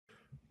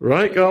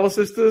Right, Gala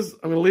sisters,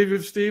 I'm going to leave you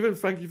with Stephen.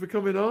 Thank you for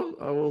coming on.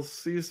 I will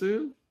see you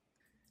soon.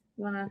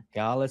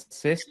 Gala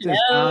sisters.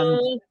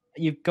 And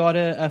you've got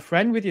a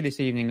friend with you this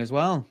evening as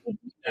well.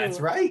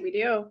 That's right. We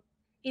do.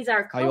 He's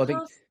our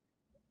co-host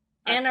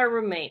and our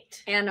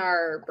roommate. And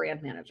our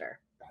brand manager.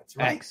 That's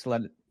right.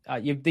 Excellent.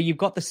 You've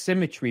got the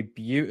symmetry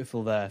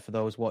beautiful there for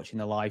those watching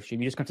the live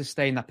stream. You just got to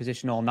stay in that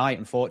position all night.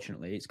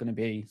 Unfortunately, it's going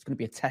to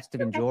be a test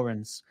of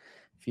endurance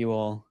for you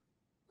all.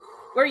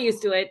 We're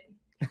used to it.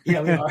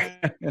 Yeah, we are.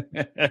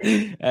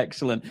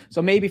 Excellent.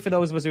 So maybe for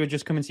those of us who are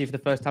just coming to you for the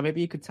first time,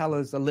 maybe you could tell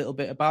us a little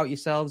bit about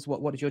yourselves.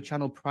 What does your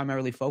channel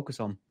primarily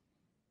focus on?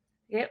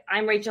 Yep,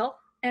 I'm Rachel.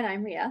 And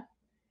I'm Rhea.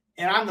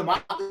 And I'm the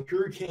Motley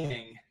Crue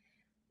King.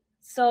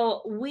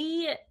 So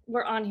we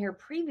were on here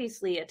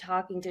previously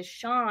talking to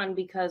Sean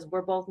because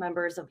we're both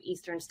members of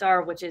Eastern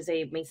Star, which is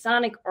a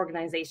Masonic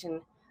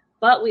organization.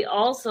 But we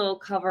also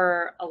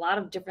cover a lot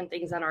of different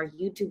things on our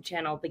YouTube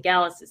channel, the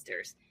Gala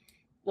Sisters.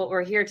 What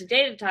we're here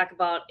today to talk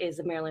about is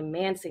the Marilyn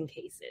Manson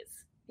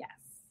cases. Yes.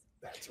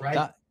 That's right.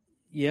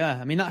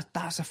 I mean,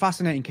 that's a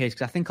fascinating case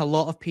because I think a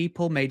lot of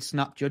people made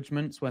snap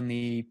judgments when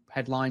the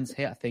headlines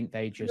hit. I think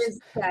they just...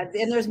 And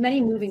there's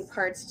many moving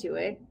parts to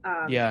it.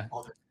 Yeah.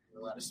 Oh,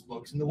 there's a lot of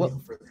spokes in the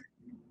wheel for that.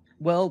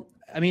 Well,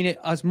 I mean,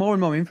 as more and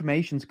more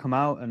information's come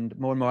out and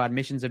more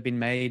admissions have been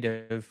made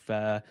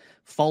of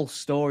false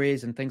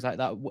stories and things like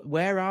that,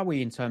 where are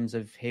we in terms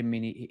of him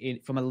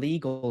from a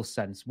legal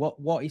sense? What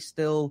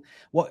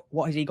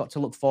has he got to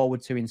look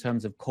forward to in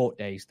terms of court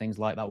days, things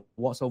like that?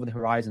 What's over the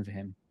horizon for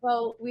him?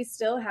 Well, we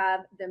still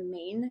have the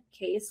main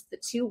case, the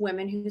two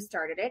women who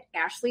started it,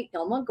 Ashley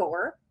Ilma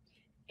Gore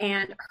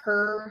and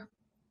her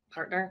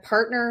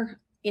partner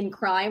in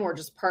crime, or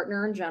just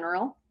partner in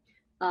general,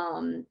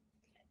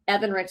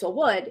 Evan Rachel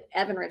Wood.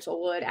 Evan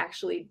Rachel Wood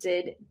actually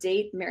did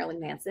date Marilyn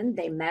Manson.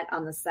 They met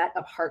on the set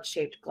of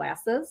Heart-Shaped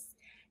Glasses,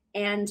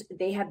 and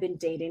they have been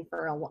dating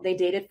they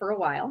dated for a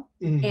while.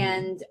 Mm-hmm.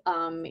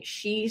 And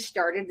she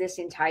started this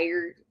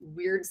entire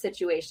weird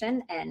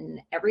situation.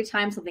 And every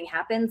time something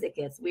happens, it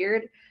gets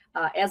weird.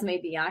 Esme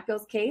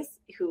Bianco's case,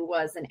 who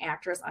was an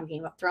actress on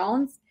Game of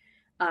Thrones,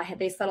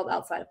 they settled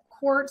outside of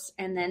court.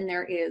 And then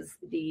there is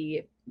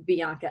the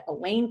Bianca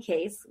Elaine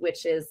case,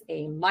 which is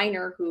a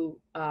minor who,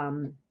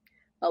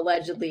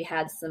 allegedly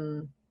had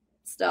some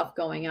stuff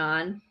going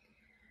on.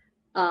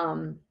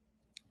 And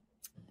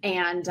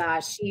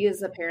she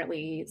is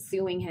apparently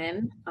suing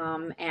him.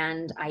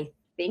 And I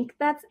think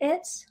that's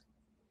it.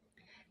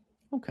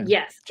 Okay.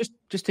 Yes.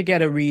 Just to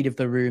get a read of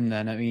the room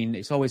then, I mean,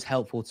 it's always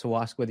helpful to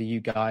ask whether you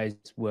guys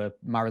were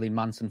Marilyn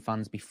Manson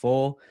fans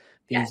before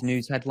these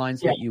news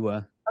headlines that you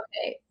were.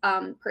 Okay.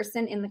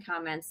 Person in the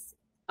comments,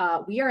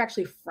 we are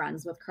actually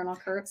friends with Colonel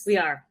Kurtz. We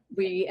are.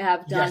 We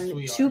have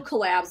done 2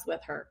 collabs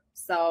with her.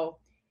 So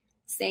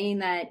saying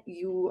that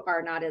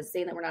we're not as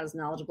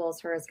knowledgeable as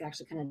her is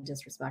actually kind of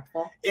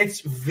disrespectful. It's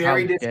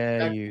very disrespectful.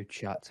 How dare you,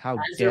 chat? How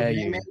dare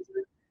you?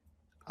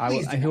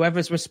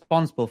 Whoever's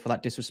responsible for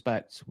that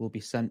disrespect will be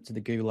sent to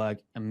the gulag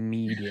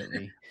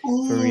immediately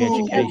for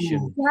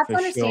re-education. You have to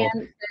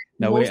understand.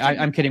 No,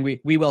 I'm kidding.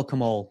 We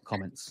welcome all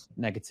comments,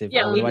 negative.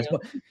 Yeah, otherwise.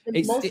 But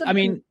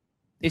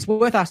it's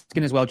worth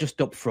asking as well, just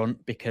up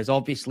front, because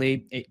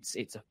obviously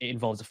it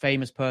involves a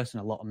famous person,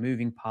 a lot of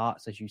moving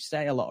parts, as you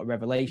say, a lot of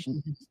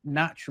revelations.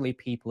 Naturally,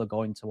 people are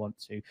going to want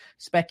to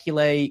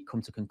speculate,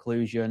 come to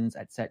conclusions,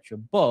 etc.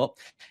 But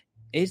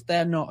is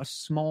there not a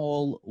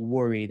small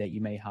worry that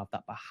you may have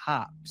that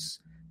perhaps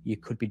you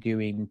could be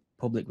doing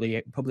public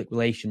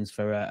relations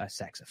for a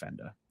sex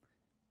offender?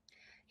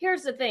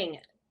 Here's the thing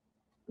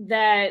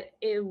that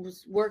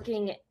is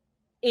working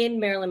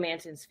in Marilyn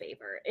Manson's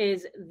favor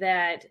is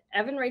that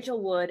Evan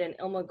Rachel Wood and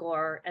Ilma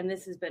Gore, and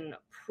this has been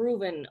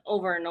proven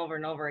over and over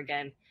and over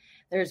again,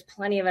 there's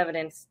plenty of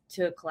evidence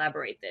to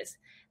collaborate this.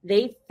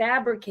 They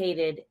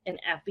fabricated an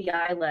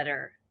FBI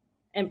letter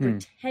and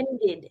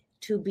pretended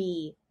to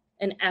be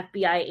an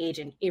FBI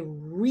agent, a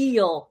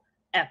real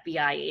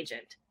FBI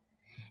agent.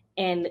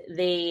 And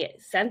they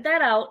sent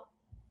that out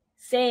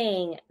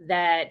saying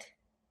that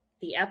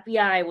the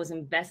FBI was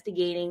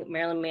investigating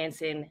Marilyn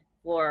Manson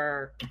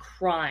for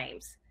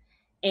crimes.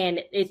 And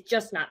it's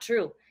just not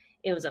true.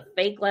 It was a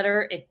fake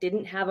letter. It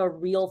didn't have a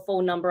real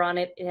phone number on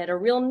it. It had a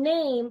real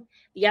name.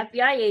 The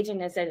FBI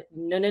agent has said,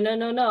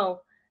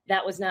 no,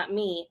 that was not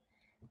me.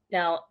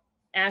 Now,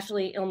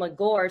 Ashley Ilma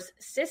Gore's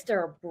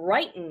sister,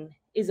 Brighton,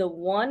 is the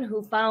one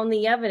who found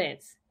the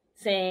evidence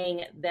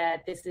saying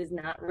that this is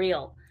not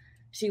real.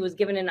 She was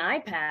given an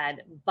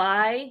iPad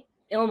by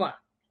Ilma,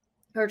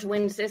 her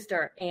twin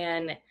sister,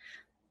 and it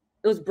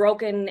was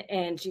broken.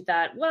 And she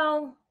thought,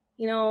 well,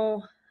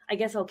 I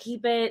guess I'll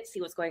keep it,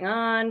 see what's going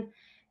on.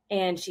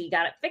 And she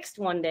got it fixed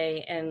one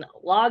day and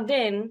logged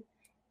in,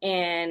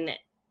 and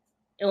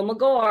Ilma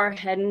Gore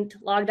hadn't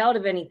logged out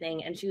of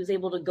anything. And she was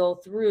able to go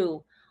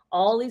through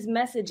all these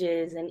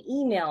messages and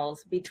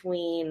emails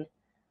between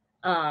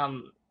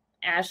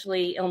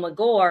Ashley Ilma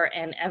Gore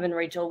and Evan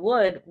Rachel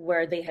Wood,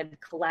 where they had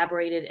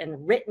collaborated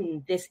and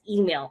written this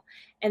email.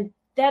 And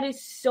that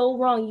is so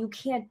wrong. You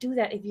can't do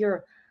that if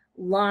you're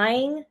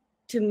lying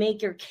to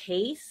make your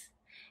case.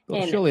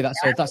 Well, surely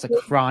that's a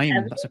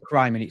crime. That's a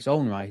crime in its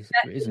own right,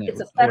 isn't it?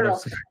 It's a federal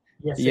crime.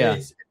 Yes, yeah. it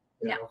is.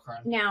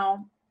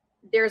 Now,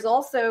 there's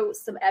also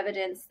some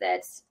evidence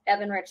that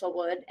Evan Rachel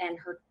Wood and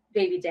her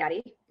baby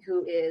daddy,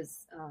 who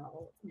is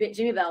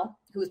Jimmy Bell,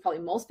 who is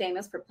probably most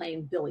famous for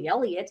playing Billy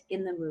Elliot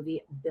in the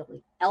movie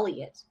Billy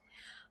Elliot.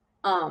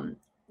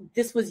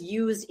 This was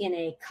used in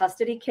a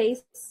custody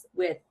case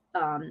with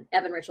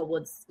Evan Rachel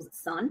Wood's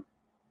son.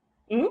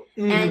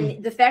 Mm-hmm.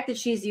 And the fact that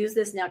she's used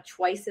this now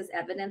twice as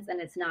evidence and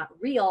it's not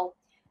real,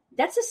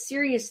 that's a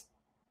serious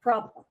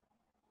problem.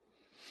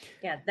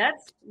 Yeah,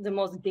 that's the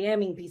most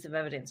damning piece of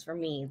evidence for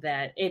me,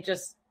 that it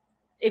just,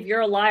 if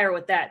you're a liar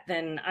with that,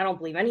 then I don't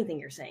believe anything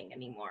you're saying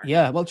anymore.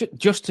 Yeah, well,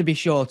 just to be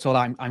sure, so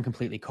I'm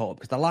completely caught up,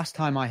 because the last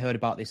time I heard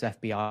about this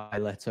FBI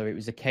letter, it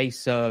was a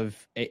case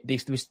of there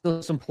was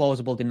still some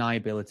plausible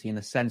deniability in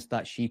the sense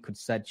that she could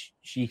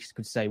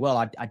say, well,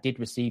 I did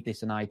receive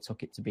this and I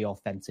took it to be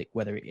authentic,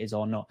 whether it is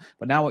or not.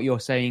 But now what you're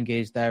saying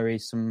is there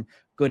is some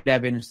good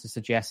evidence to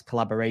suggest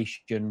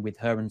collaboration with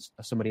her and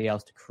somebody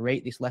else to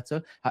create this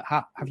letter.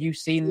 Have you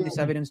seen this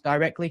evidence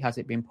directly? Has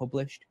it been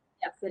published?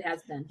 Yes, it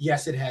has been.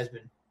 Yes, it has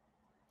been.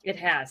 It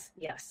has,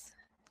 yes.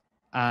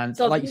 And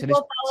so like you said,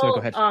 follow, go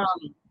ahead.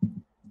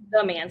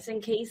 The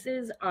Manson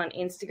cases on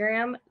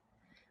Instagram.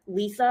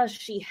 Lisa,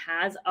 she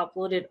has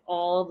uploaded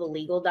all the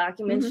legal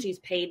documents. Mm-hmm. She's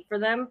paid for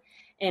them,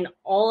 and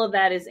all of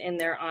that is in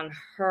there on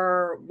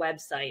her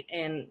website.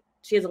 And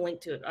she has a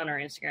link to it on our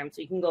Instagram,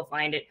 so you can go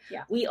find it.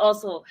 Yeah. We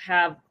also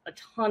have a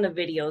ton of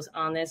videos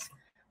on this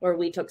where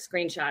we took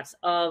screenshots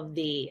of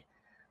the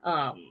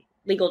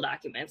legal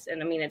documents,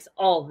 and I mean, it's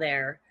all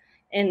there.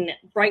 And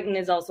Brighton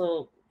is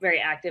also very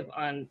active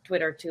on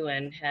Twitter too,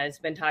 and has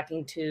been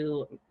talking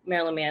to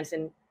Marilyn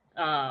Manson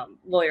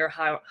lawyer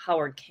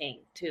Howard King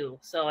too.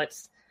 So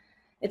it's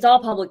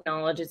all public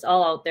knowledge. It's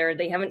all out there.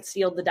 They haven't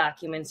sealed the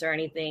documents or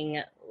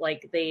anything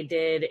like they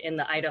did in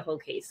the Idaho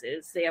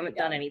cases. They haven't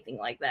done anything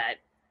like that.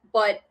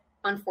 But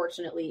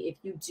unfortunately, if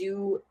you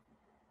do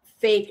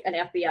fake an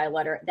FBI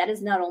letter, that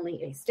is not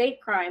only a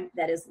state crime,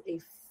 that is a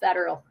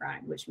federal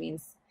crime, which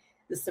means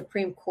the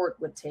Supreme Court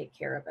would take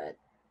care of it.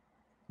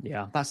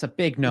 Yeah, that's a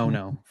big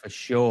no-no for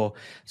sure.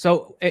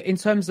 So in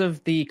terms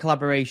of the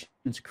collaboration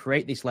to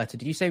create this letter,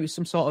 did you say it was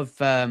some sort of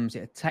is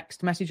it a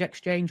text message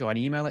exchange or an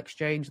email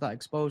exchange that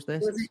exposed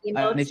this? It was an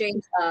email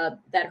exchange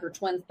that her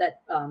twins,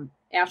 that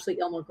Ashley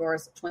Ilma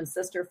Gore's twin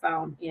sister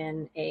found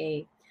in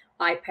a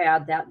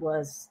iPad that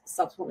was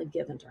subsequently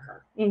given to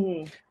her.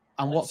 Mm-hmm.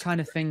 And what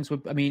kind of things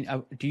have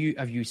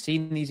you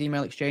seen these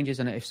email exchanges?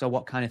 And if so,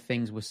 what kind of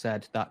things were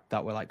said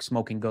that were like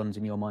smoking guns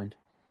in your mind?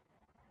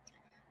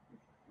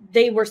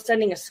 They were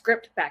sending a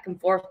script back and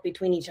forth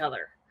between each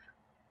other.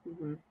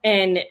 Mm-hmm.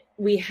 And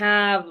we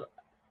have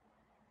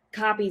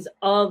copies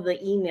of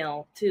the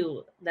email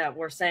too that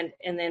were sent.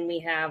 And then we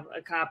have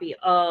a copy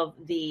of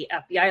the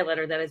FBI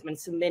letter that has been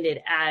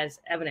submitted as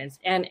evidence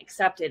and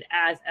accepted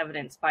as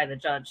evidence by the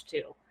judge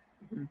too.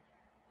 Mm-hmm.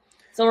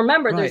 So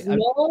remember, there's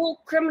no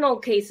criminal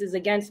cases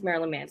against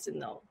Marilyn Manson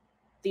though.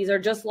 These are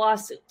just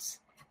lawsuits.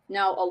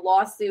 Now a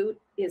lawsuit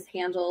is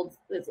handled,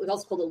 it's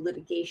also called a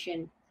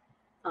litigation.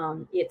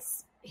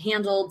 It's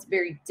handled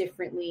very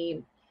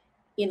differently.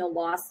 In a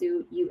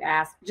lawsuit, you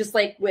ask, just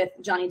like with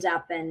Johnny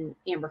Depp and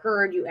Amber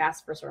Heard, you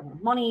ask for a certain amount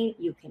of money,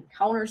 you can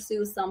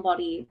countersue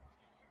somebody,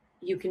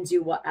 you can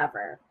do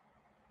whatever.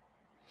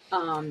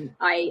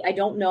 I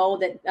don't know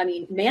that, I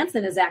mean,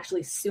 Manson is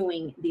actually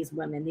suing these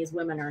women. These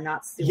women are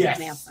not suing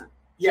Manson.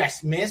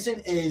 Yes,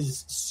 Manson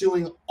is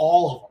suing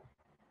all of them.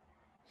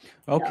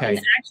 Okay.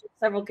 And actually,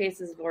 several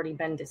cases have already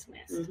been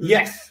dismissed. Mm-hmm.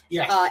 Yes.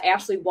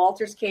 Ashley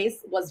Walters' case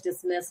was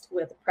dismissed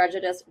with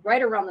prejudice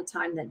right around the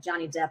time that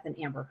Johnny Depp and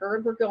Amber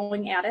Heard were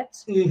going at it.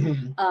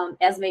 Mm-hmm.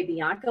 Esme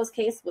Bianco's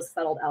case was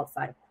settled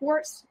outside of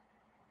court.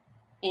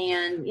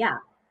 And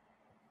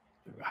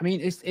I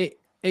mean,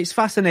 it's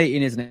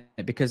fascinating, isn't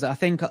it? Because I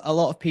think a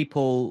lot of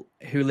people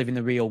who live in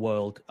the real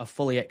world are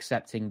fully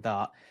accepting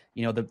that,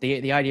 you know,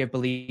 the idea of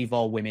believe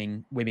all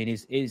women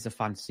is a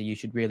fantasy. You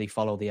should really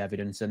follow the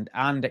evidence and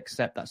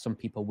accept that some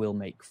people will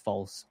make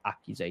false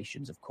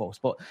accusations, of course.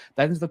 But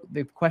then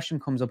the question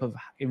comes up of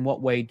in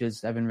what way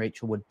does Evan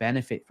Rachel Wood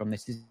benefit from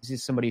this? This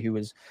is somebody who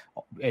was,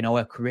 you know,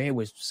 her career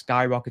was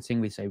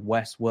skyrocketing with, say,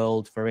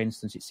 Westworld, for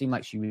instance. It seemed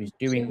like she was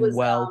doing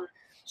well.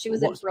 She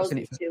was in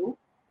Frozen 2.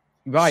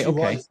 Right,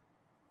 okay.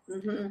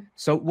 Mm-hmm.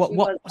 So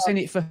what's in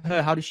it for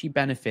her? How does she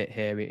benefit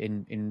here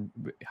in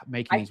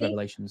making these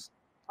revelations?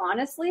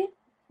 Honestly,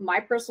 my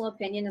personal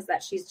opinion is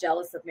that she's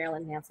jealous of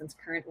Marilyn Manson's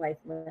current wife,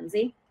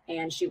 Lindsay,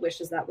 and she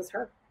wishes that was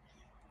her.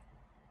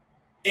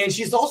 And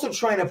she's also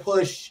trying to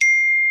push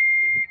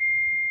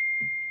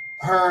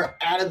her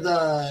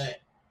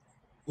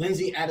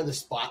Lindsay out of the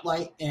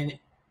spotlight, and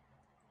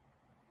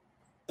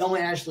only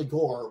Ashley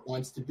Gore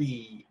wants to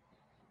be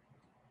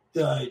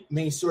the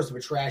main source of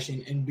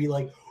attraction and be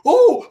like,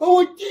 oh, I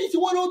want this, I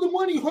want all the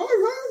money,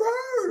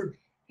 her.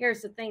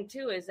 Here's the thing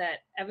too, is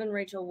that Evan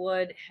Rachel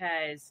Wood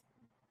has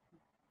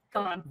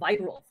gone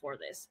viral for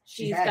this.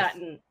 She's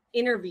gotten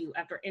interview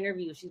after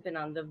interview. She's been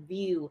on The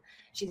View.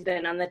 She's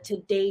been on the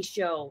Today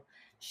Show.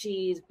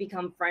 She's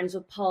become friends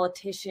with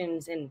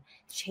politicians and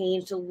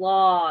changed the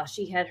law.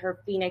 She had her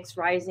Phoenix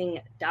Rising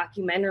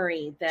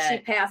documentary that she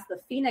passed the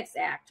Phoenix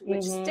Act,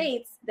 which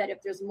states that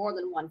if there's more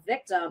than one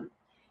victim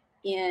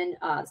in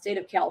the state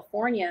of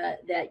California,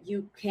 that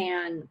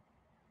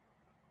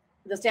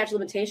the statute of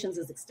limitations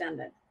is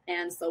extended.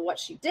 And so what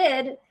she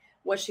did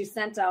was she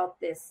sent out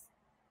this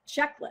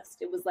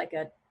checklist. It was like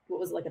a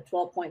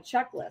 12-point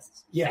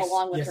checklist,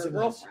 along with her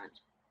girlfriend.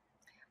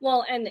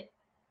 Well, and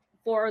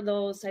for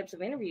those types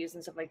of interviews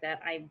and stuff like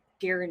that, I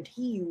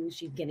guarantee you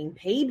she's getting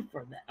paid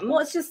for them. Well,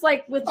 it's just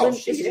like with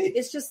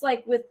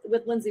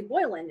Lindsay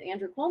Boylan,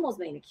 Andrew Cuomo's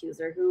main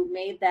accuser, who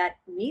made that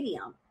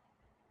Medium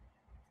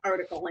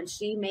article, and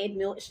she made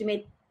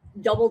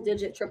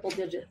double-digit,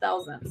 triple-digit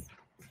thousands.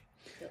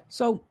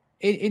 So,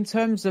 in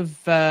terms of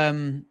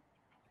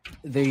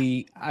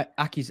the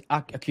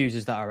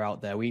accusers that are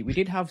out there, we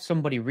did have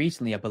somebody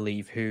recently, I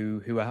believe,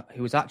 who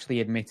was actually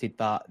admitted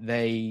that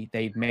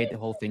they'd made the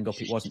whole thing up.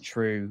 It wasn't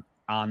true,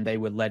 and they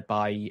were led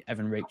by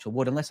Evan Rachel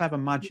Wood. Unless I've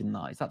imagined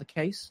that, is that the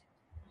case?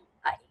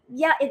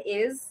 Yeah, it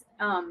is.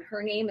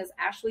 Her name is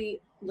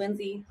Ashley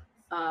Lindsay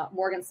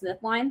Morgan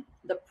Smithline.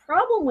 The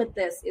problem with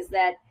this is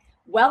that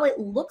while it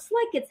looks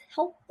like it's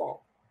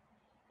helpful,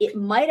 it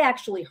might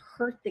actually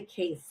hurt the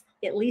case,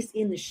 at least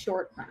in the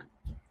short run,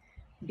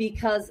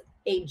 because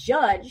a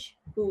judge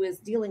who is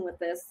dealing with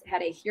this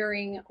had a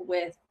hearing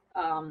with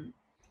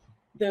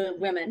the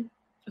women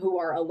who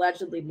are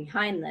allegedly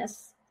behind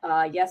this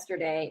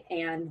yesterday,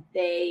 and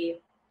they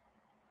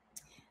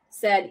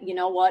said, you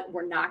know what,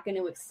 we're not going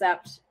to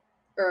accept,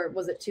 or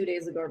was it 2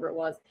 days ago, whatever it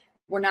was,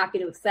 we're not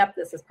going to accept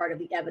this as part of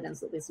the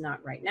evidence, at least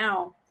not right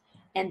now.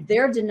 And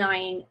they're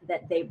denying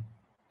that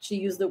she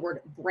used the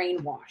word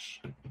brainwash.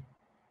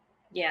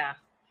 Yeah.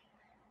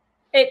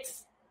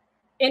 It's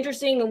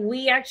interesting.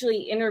 We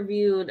actually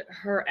interviewed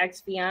her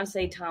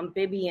ex-fiance, Tom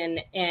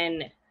Bibian,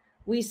 and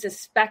we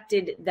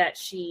suspected that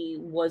she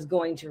was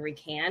going to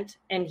recant.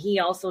 And he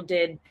also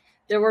did.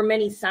 There were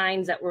many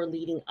signs that were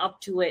leading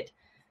up to it.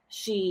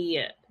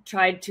 She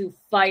tried to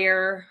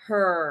fire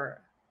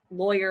her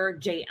lawyer,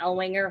 Jay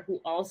Ellwanger,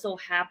 who also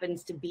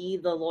happens to be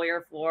the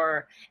lawyer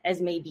for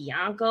Esme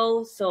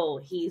Bianco.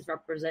 So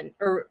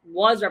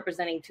was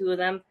representing two of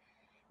them.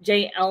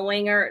 Jay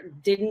Ellwanger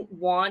didn't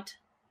want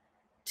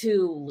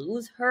to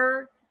lose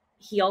her.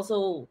 He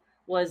also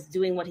was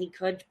doing what he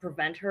could to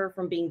prevent her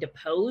from being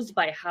deposed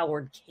by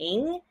Howard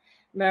King,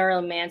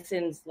 Marilyn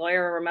Manson's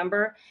lawyer,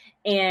 remember?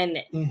 And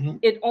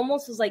it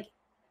almost was like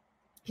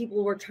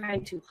people were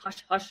trying to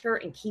hush her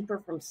and keep her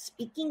from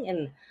speaking.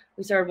 And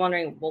we started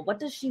wondering, well, what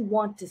does she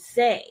want to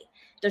say?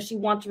 Does she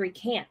want to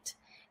recant?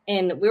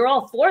 And we were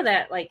all for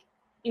that. Like,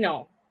 you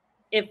know,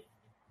 if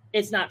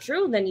it's not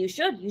true, then you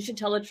should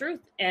tell the truth.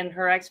 And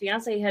her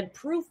ex-fiance had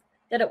proof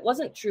that it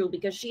wasn't true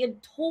because she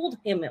had told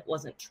him it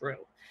wasn't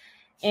true.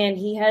 And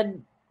he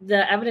had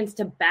the evidence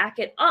to back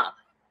it up.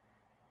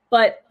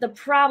 But the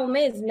problem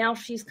is now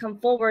she's come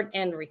forward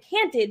and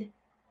recanted,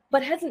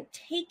 but hasn't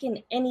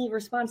taken any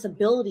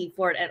responsibility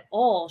for it at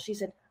all. She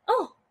said,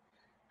 oh,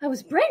 I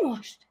was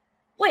brainwashed.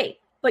 Wait,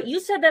 but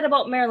you said that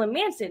about Marilyn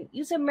Manson.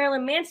 You said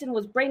Marilyn Manson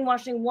was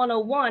brainwashing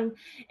 101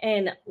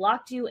 and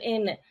locked you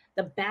in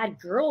the bad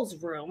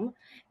girls room,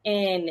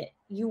 and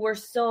you were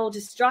so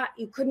distraught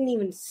you couldn't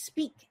even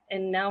speak.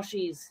 And now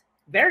she's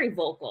very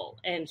vocal,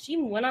 and she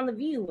went on The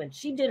View, and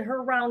she did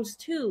her rounds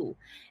too.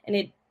 And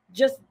it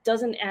just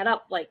doesn't add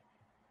up. Like,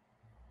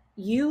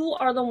 you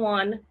are the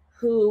one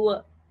who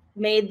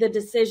made the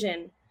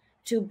decision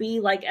to be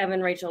like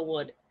Evan Rachel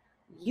Wood.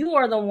 You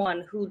are the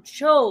one who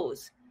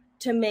chose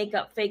to make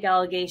up fake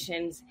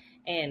allegations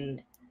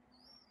and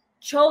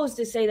chose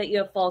to say that you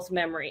have false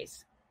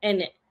memories.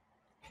 And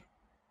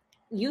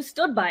you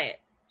stood by it.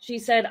 She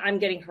said, I'm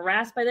getting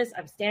harassed by this.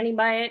 I'm standing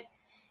by it.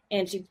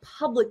 And she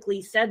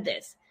publicly said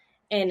this.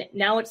 And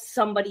now it's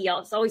somebody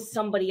else. It's always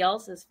somebody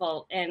else's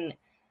fault. And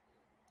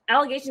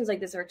allegations like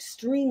this are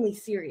extremely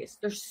serious.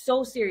 They're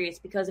so serious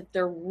because if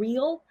they're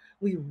real,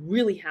 we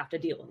really have to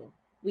deal with them.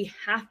 We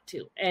have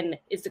to. And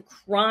it's a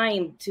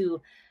crime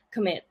to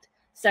commit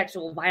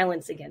sexual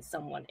violence against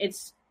someone.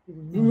 It's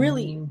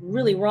really,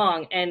 really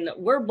wrong. And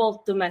we're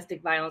both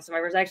domestic violence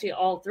survivors. Actually,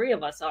 all three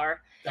of us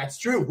are. That's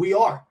true. We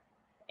are.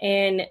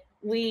 And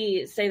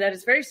we say that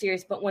it's very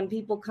serious. But when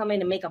people come in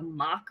and make a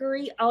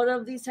mockery out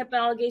of these type of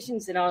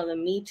allegations and out of the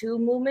Me Too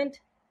movement,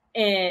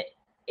 it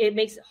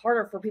makes it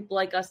harder for people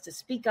like us to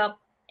speak up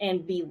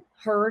and be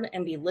heard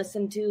and be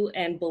listened to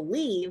and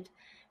believed,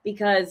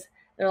 because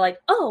they're like,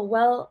 oh,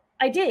 well,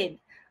 I did.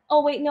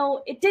 Oh, wait,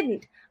 no, it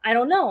didn't. I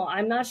don't know.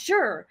 I'm not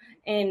sure.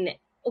 And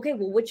okay,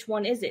 well, which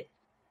one is it?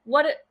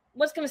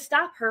 What's going to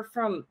stop her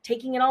from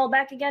taking it all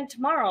back again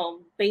tomorrow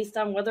based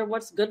on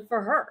what's good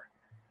for her?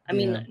 I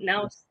mean,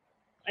 now it's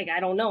like, I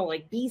don't know,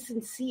 like, be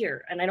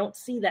sincere. And I don't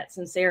see that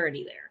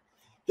sincerity there.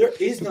 There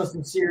is no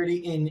sincerity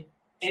in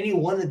any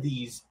one of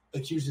these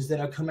accusers that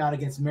have come out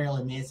against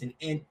Marilyn Manson.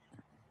 And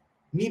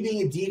me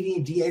being a DV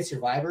and DA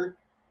survivor,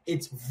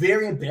 it's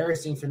very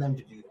embarrassing for them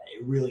to do that.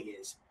 It really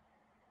is.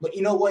 But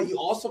you know what? You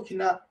also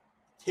cannot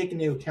take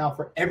into account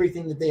for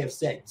everything that they have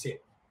said, too.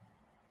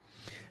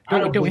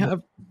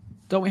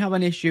 Don't we have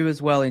an issue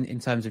as well in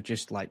terms of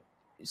just like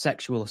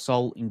sexual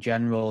assault in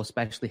general,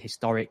 especially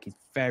historic, is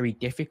very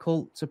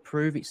difficult to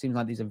prove. It seems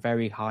like there's a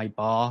very high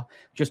bar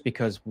just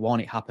because, one,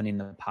 it happened in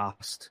the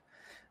past,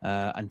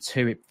 and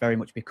two, it very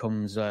much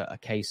becomes a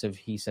case of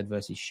he said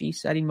versus she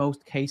said in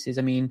most cases.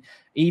 I mean,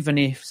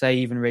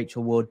 even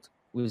Rachel Wood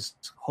was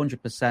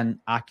 100%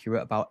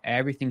 accurate about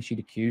everything she'd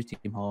accused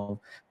him of,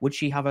 would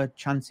she have a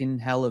chance in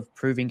hell of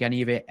proving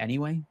any of it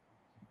anyway?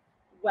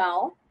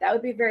 Well, that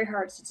would be very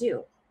hard to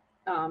do.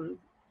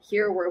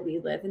 Here where we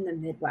live in the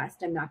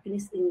Midwest, I'm not going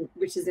to say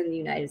which is in the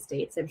United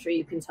States. I'm sure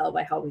you can tell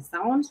by how we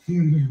sound.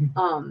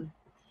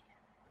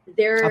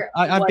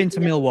 I've been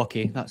to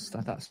Milwaukee. That's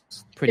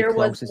pretty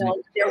close,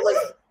 isn't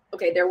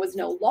it? There was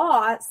no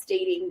law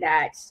stating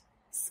that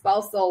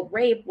spousal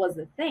rape was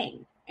a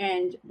thing.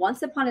 And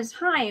once upon a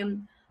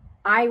time,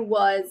 I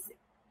was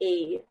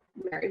a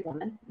married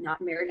woman,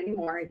 not married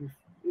anymore.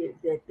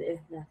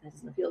 That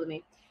doesn't appeal to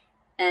me.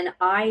 And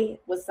I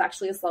was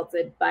sexually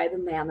assaulted by the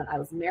man that I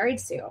was married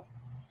to.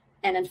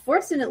 And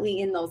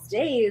unfortunately, in those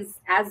days,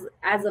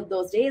 as of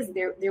those days,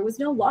 there was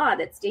no law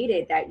that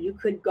stated that you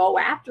could go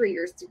after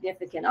your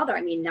significant other.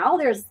 I mean, now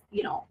there's,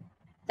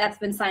 that's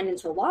been signed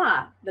into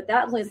law, but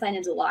that was only signed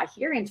into law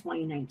here in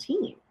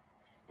 2019.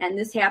 And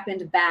this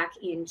happened back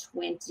in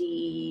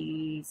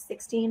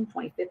 2016,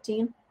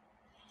 2015.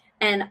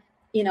 And,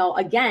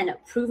 again,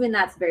 proving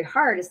that's very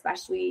hard,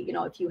 especially,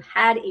 if you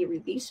had a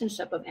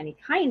relationship of any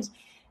kind,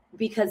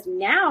 because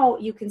now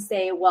you can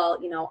say, well,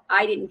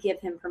 I didn't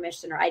give him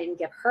permission, or I didn't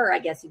give her, I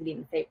guess you could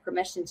even say,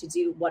 permission to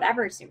do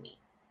whatever to me.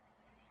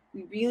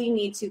 We really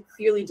need to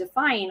clearly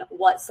define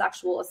what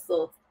sexual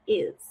assault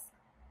is.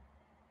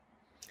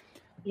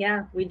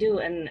 Yeah, we do.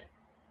 And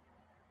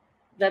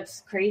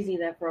that's crazy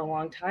that for a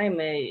long time,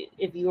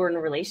 if you were in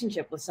a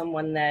relationship with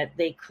someone, that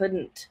they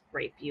couldn't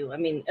rape you. I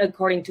mean,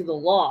 according to the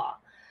law.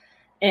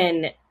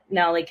 And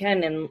now they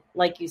can. And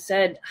like you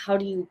said, how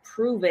do you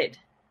prove it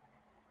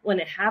when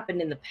it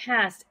happened in the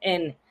past?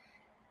 And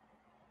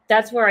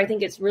that's where I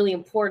think it's really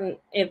important.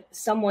 If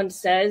someone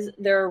says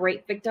they're a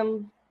rape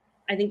victim,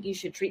 I think you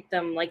should treat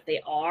them like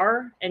they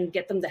are and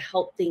get them the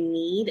help they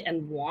need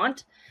and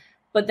want.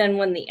 But then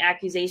when the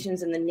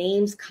accusations and the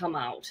names come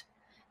out,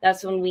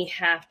 that's when we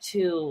have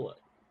to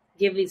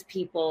give these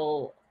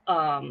people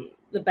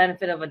the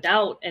benefit of a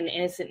doubt and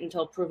innocent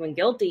until proven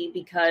guilty,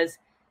 because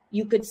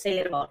you could say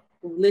it about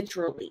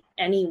literally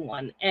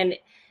anyone. And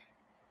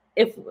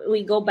if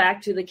we go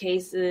back to the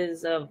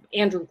cases of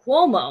Andrew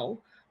Cuomo,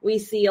 we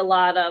see a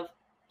lot of,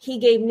 he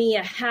gave me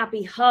a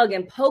happy hug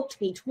and poked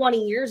me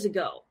 20 years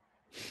ago.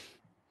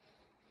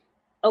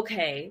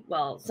 Okay,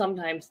 well,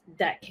 sometimes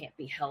that can't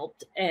be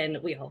helped, and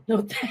we all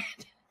know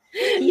that.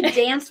 He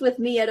danced with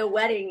me at a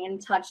wedding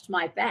and touched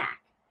my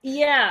back.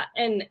 Yeah,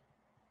 and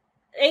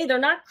A, they're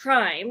not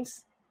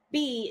crimes.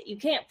 B, you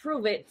can't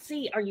prove it.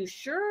 C, are you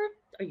sure?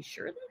 Are you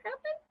sure that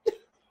happened?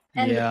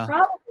 And the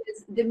problem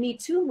is the Me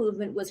Too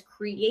movement was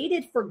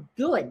created for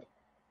good,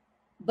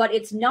 but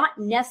it's not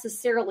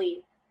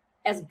necessarily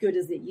as good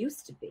as it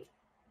used to be.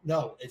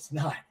 No, it's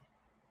not.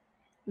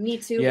 Me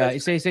Too. Yeah,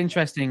 it's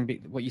interesting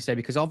what you say,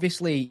 because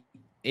obviously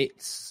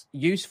it's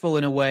useful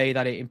in a way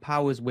that it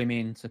empowers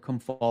women to come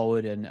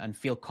forward and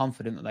feel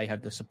confident that they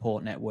have the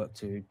support network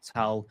to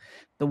tell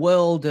the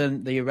world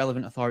and the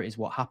irrelevant authorities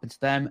what happened to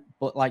them.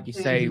 But like you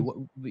say,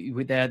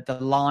 with the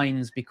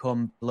lines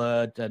become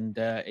blurred, and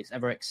it's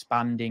ever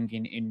expanding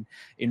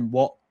in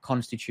what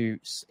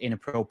constitutes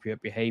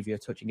inappropriate behavior,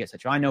 touching,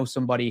 etc. I know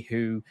somebody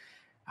who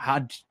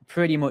had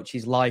pretty much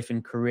his life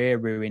and career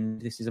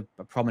ruined. This is a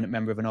prominent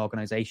member of an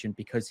organization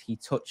because he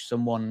touched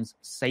someone's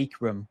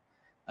sacrum,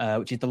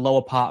 which is the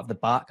lower part of the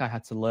back. I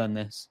had to learn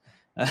this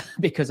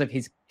because of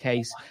his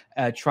case,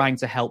 trying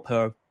to help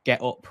her get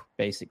up,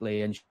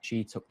 basically, and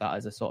she took that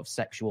as a sort of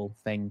sexual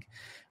thing.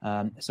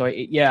 I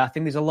think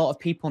there's a lot of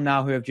people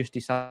now who have just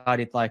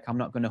decided, like, I'm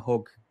not going to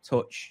hug,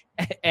 touch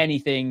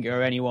anything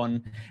or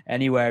anyone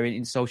anywhere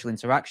in social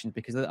interactions,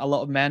 because a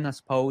lot of men, I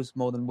suppose,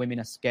 more than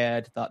women, are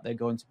scared that they're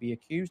going to be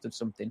accused of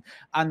something.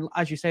 And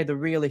as you say, the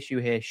real issue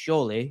here,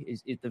 surely,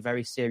 is the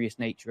very serious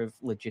nature of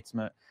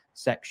legitimate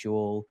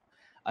sexual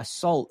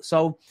assault.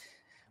 So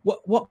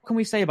what can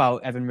we say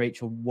about Evan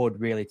Rachel Wood,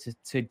 really,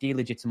 to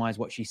delegitimize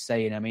what she's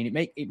saying? I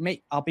mean,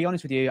 I'll be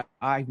honest with you,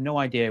 I have no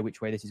idea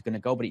which way this is going to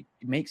go, but it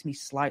makes me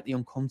slightly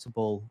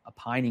uncomfortable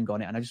opining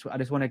on it. And I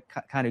just want to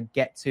kind of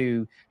get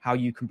to how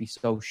you can be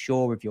so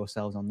sure of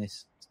yourselves on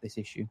this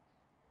issue.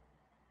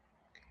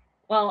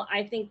 Well,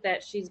 I think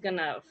that she's going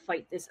to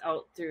fight this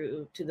out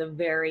through to the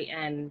very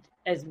end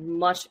as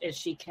much as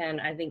she can.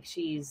 I think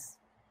she's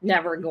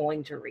never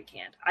going to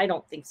recant. I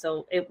don't think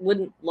so. It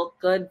wouldn't look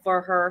good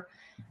for her.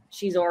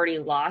 She's already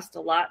lost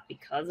a lot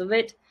because of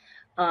it.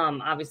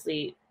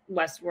 Obviously,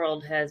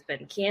 Westworld has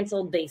been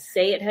canceled. They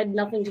say it had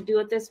nothing to do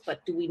with this,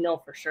 but do we know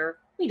for sure?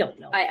 We don't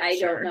know. I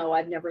don't know.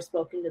 I've never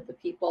spoken to the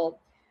people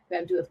who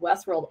have to do with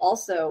Westworld.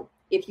 Also,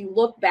 if you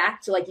look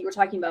back to, like you were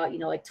talking about,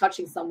 like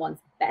touching someone's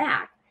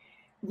back,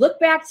 look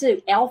back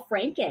to Al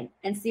Franken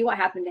and see what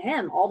happened to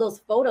him. All those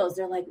photos,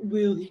 they're like,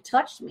 well, he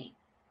touched me.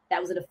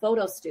 That was in a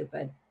photo,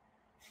 stupid.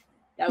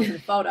 That was in a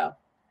photo.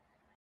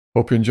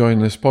 Hope you're enjoying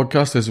this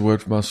podcast. There's a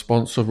word from our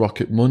sponsor,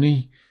 Rocket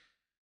Money.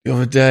 The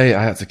other day,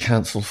 I had to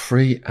cancel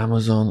 3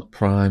 Amazon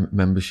Prime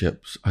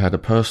memberships. I had a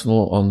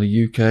personal on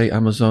the UK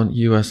Amazon,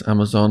 US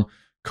Amazon,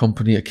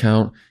 company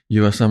account,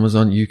 US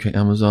Amazon, UK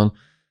Amazon.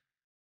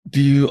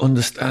 Do you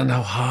understand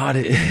how hard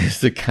it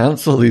is to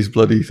cancel these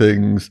bloody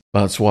things?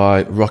 That's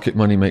why Rocket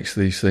Money makes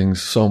these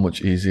things so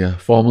much easier,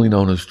 formerly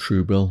known as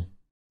Truebill.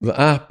 The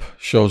app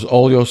shows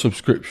all your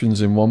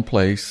subscriptions in one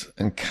place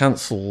and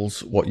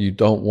cancels what you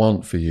don't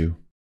want for you.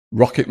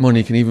 Rocket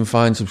Money can even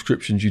find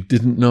subscriptions you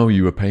didn't know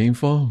you were paying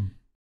for.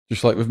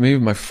 Just like with me,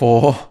 with my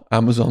 4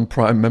 Amazon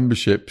Prime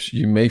memberships,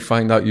 you may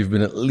find out you've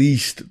been at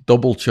least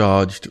double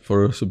charged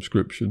for a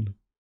subscription.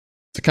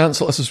 To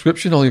cancel a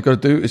subscription, all you've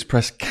got to do is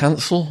press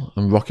cancel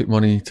and Rocket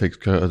Money takes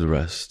care of the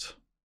rest.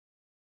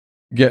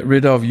 Get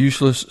rid of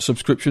useless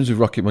subscriptions with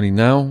Rocket Money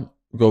now.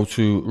 Go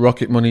to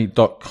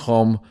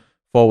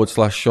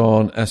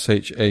rocketmoney.com/Sean,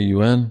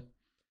 SHAUN.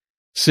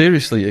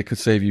 Seriously, it could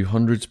save you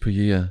hundreds per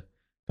year.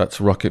 That's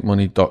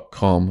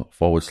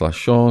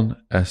rocketmoney.com/Sean,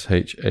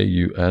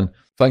 SHAUN.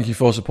 Thank you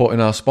for supporting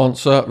our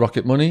sponsor,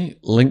 Rocket Money.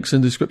 Links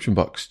in the description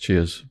box.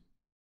 Cheers.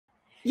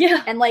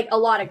 Yeah. And like a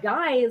lot of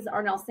guys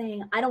are now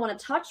saying, I don't want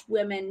to touch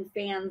women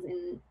fans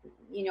in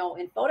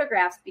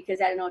photographs because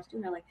I don't know what to do.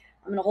 And they're like,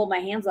 I'm going to hold my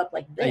hands up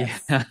like this.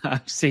 Yeah,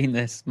 I've seen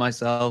this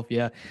myself.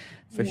 Yeah,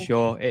 for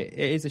sure. It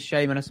is a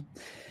shame.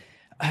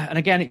 And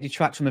again, it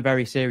detracts from the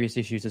very serious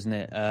issues, doesn't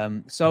it?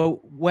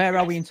 So where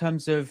are we in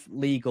terms of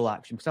legal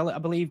action? Because I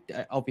believe,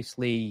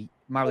 obviously,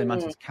 Marilyn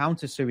Manson's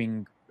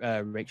countersuing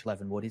Rachel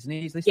Evan Wood, isn't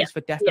he? Is this for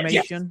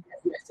defamation?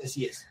 Yes,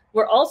 he is.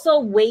 We're also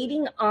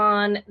waiting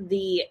on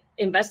the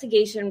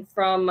investigation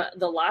from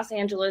the Los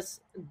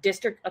Angeles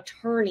District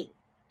Attorney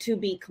to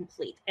be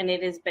complete. And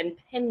it has been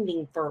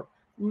pending for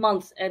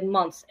months and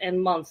months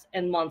and months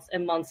and months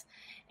and months.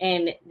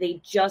 And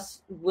they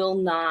just will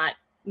not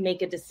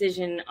make a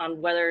decision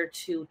on whether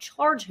to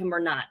charge him or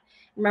not.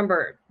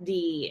 Remember,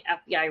 the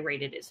FBI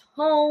raided his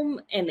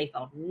home and they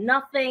found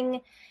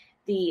nothing.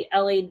 The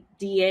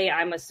LADA,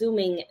 I'm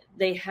assuming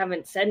they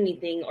haven't said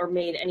anything or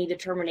made any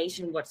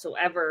determination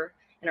whatsoever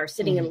and are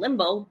sitting in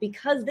limbo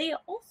because they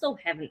also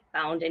haven't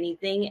found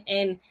anything.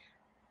 And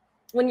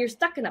when you're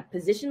stuck in a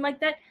position like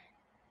that,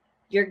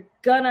 you're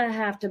gonna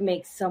have to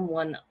make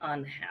someone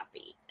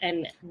unhappy.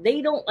 And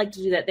they don't like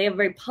to do that. They have a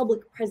very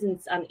public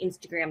presence on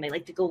Instagram. They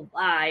like to go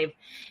live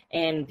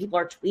and people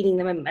are tweeting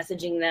them and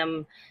messaging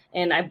them.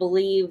 And I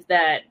believe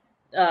that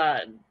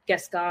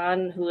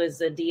Gascon, who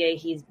is a DA,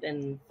 he's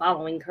been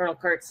following Colonel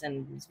Kurtz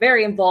and is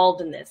very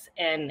involved in this.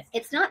 And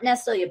it's not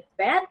necessarily a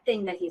bad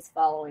thing that he's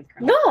following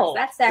Colonel Kurtz.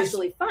 That's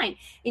actually fine.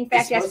 In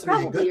fact, that's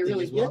probably a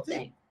really good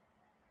thing.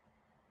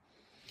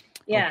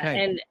 Yeah,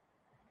 okay. And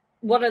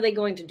what are they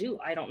going to do?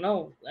 I don't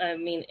know. I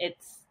mean,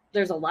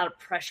 there's a lot of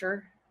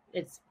pressure.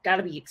 It's got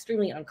to be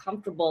extremely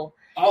uncomfortable.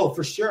 Oh,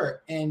 for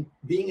sure. And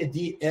being a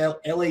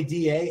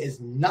LADA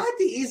is not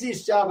the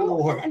easiest job in the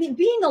world. I mean,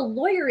 being a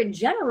lawyer in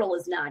general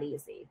is not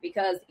easy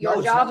because your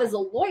job as a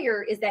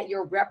lawyer is that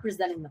you're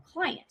representing the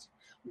client.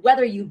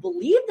 Whether you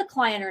believe the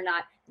client or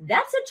not,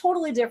 that's a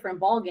totally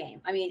different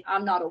ballgame. I mean,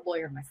 I'm not a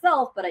lawyer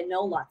myself, but I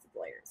know lots of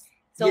lawyers.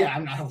 So yeah,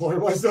 I'm not a lawyer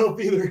myself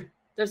either.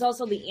 There's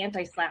also the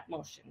anti-slap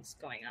motions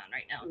going on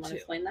right now. You want to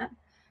explain that?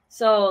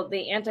 So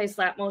the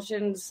anti-slap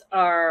motions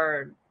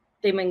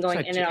they've been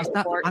going in and out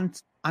of court.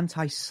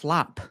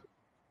 Anti-slap.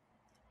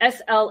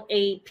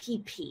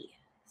 SLAPP.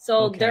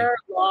 So there are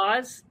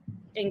laws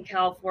in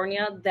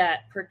California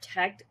that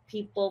protect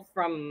people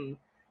from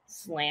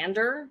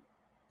slander.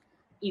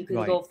 You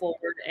can go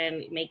forward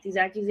and make these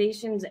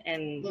accusations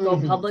and go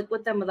public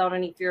with them without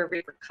any fear of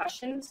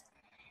repercussions.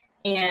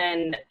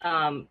 And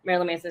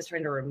Marilyn Manson is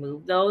trying to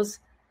remove those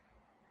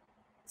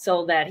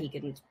so that he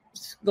can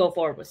go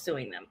forward with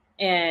suing them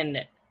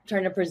and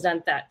trying to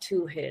present that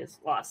to his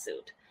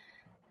lawsuit.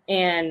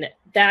 And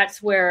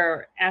that's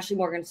where Ashley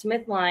Morgan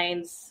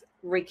Smithline's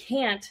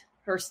recant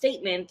her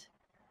statement.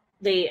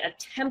 They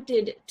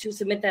attempted to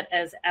submit that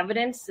as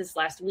evidence this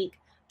last week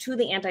to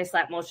the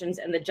anti-slap motions,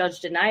 and the judge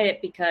denied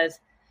it because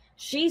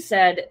she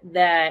said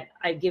that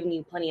I've given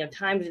you plenty of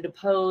time to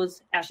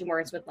depose Ashley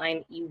Morgan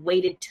Smithline. You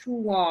waited too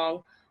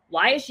long.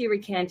 Why is she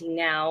recanting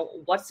now?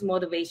 What's the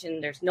motivation?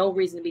 There's no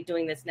reason to be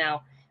doing this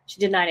now. She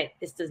denied it.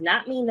 This does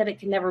not mean that it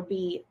can never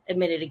be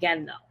admitted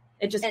again, though.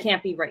 It just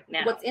can't be right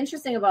now. What's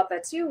interesting about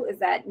that, too, is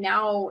that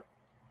now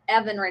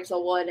Evan,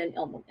 Rachel Wood,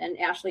 and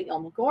Ashley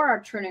Ilma Gore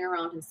are turning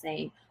around and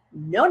saying,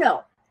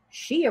 no,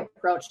 she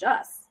approached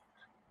us.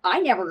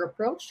 I never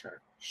approached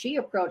her. She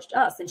approached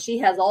us. And she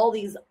has all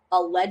these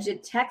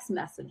alleged text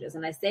messages.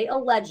 And I say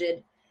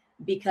alleged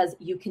because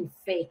you can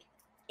fake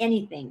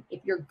anything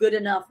if you're good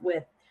enough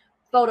with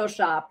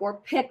Photoshop or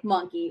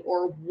PicMonkey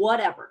or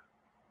whatever.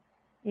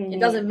 Mm-hmm.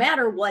 It doesn't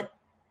matter what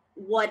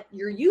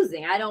you're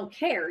using. I don't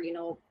care,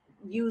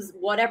 use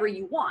whatever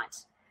you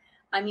want.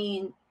 I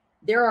mean,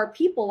 there are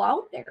people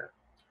out there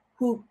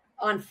who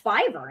on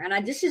Fiverr,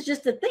 and this is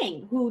just a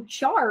thing, who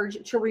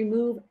charge to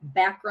remove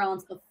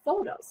backgrounds of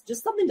photos.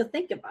 Just something to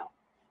think about.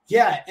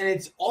 Yeah, and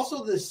it's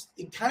also this.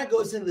 It kind of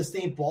goes into the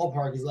same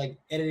ballpark as like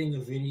editing a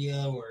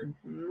video, or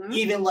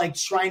even like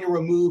trying to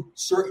remove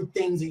certain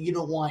things that you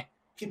don't want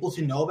people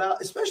to know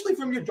about, especially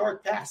from your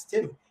dark past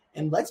too.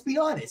 And let's be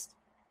honest,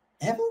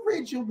 Evan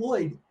Rachel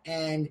Wood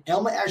and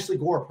Elma Ashley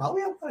Gore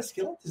probably have a lot of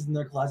skeletons in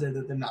their closet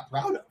that they're not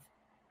proud of.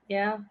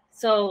 Yeah,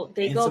 so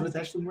they go. So does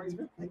Ashley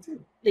Morgan's Smithline too.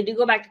 They do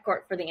go back to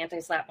court for the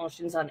anti-slap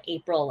motions on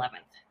April 11th.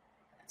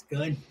 That's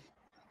good.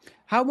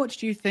 How much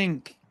do you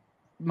think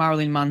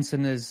Marilyn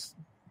Manson has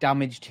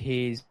damaged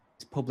his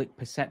public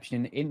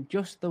perception in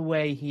just the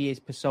way he is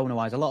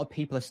persona-wise? A lot of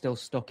people are still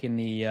stuck in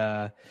the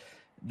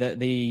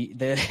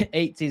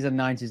 80s and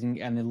 90s,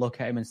 and they look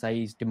at him and say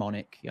he's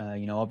demonic.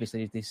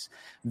 Obviously this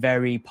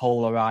very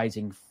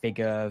polarizing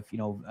figure.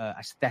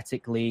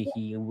 Aesthetically,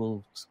 he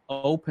will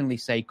openly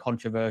say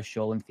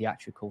controversial and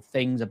theatrical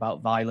things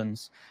about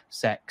violence,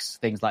 sex,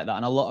 things like that.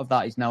 And a lot of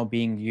that is now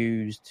being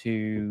used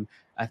to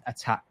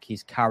attack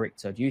his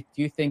character. Do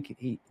you think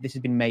this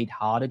has been made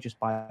harder just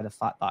by the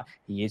fact that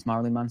he is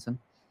Marilyn Manson?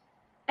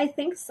 I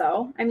think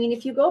so. I mean,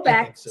 if you go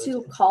back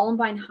to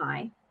Columbine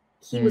High,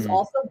 he was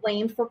also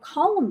blamed for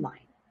Columbine.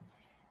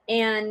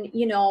 And,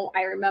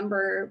 I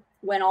remember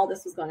when all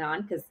this was going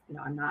on, because,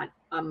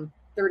 I'm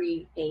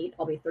 38,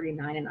 I'll be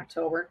 39 in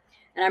October.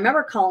 And I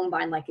remember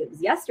Columbine like it was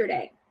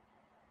yesterday.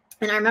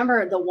 And I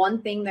remember the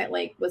one thing that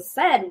was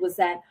said was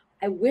that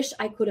I wish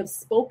I could have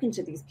spoken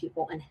to these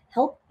people and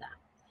helped them.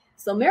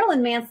 So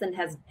Marilyn Manson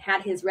has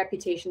had his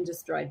reputation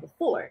destroyed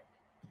before.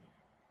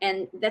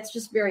 And that's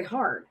just very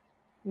hard.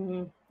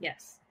 Mm-hmm.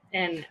 Yes.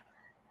 And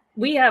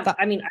we have, I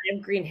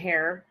have green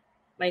hair.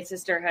 My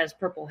sister has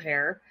purple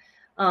hair.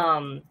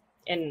 And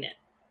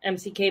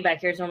MCK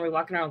back here is normally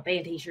walking around with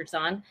band t-shirts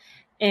on.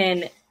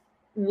 And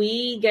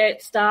we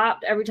get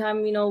stopped every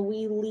time,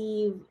 we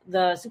leave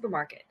the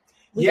supermarket.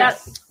 We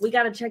got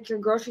to check your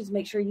groceries,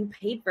 make sure you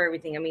paid for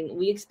everything. I mean,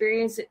 we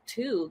experience it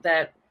too,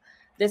 that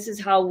this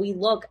is how we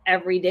look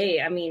every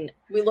day. I mean,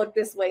 we look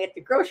this way at the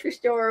grocery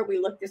store. We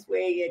look this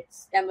way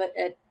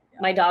at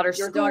my daughter's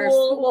daughter's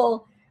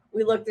school.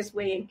 We look this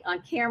way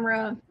on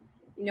camera.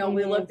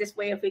 We look this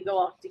way if we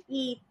go out to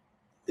eat.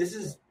 This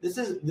is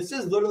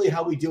literally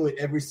how we do it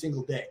every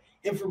single day.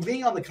 And from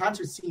being on the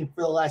concert scene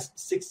for the last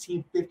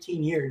 16,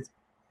 15 years,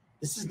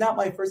 this is not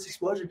my first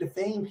exposure to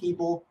fame,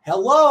 people.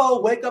 Hello,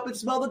 wake up and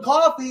smell the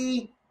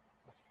coffee.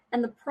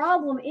 And the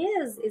problem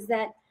is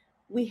that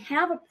we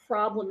have a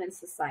problem in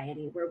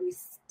society where we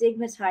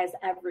stigmatize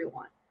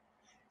everyone.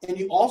 And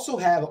you also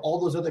have all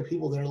those other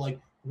people that are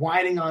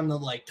whining on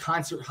the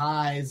concert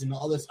highs and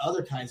all this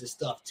other kinds of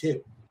stuff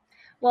too.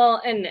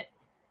 Well, and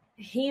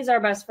he's our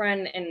best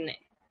friend, and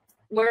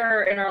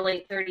we're in our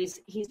late 30s.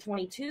 He's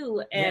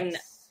 22, and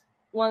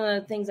one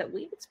of the things that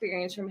we've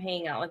experienced from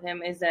hanging out with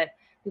him is that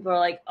people are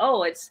like,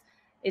 "Oh, it's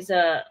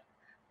a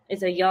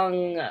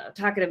young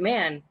talkative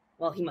man.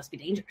 Well, he must be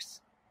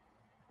dangerous."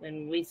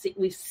 And we've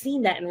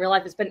seen that in real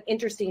life. It's been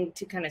interesting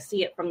to kind of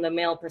see it from the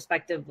male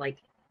perspective.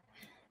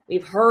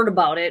 We've heard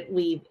about it.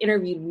 We've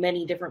interviewed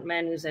many different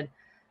men who said,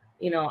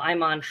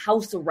 I'm on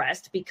house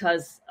arrest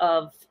because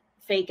of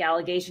fake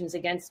allegations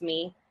against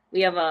me.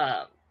 We have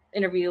a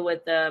interview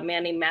with a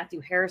man named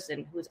Matthew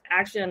Harrison, who's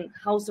actually on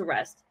house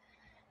arrest,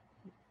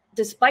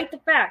 despite the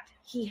fact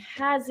he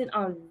has it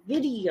on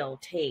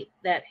videotape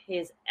that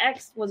his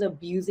ex was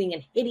abusing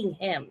and hitting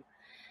him.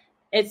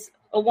 It's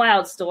a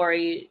wild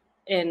story,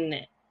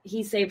 and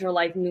he saved her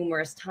life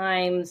numerous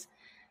times,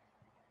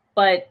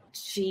 but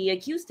she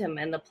accused him,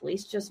 and the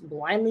police just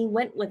blindly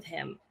went with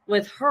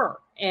her.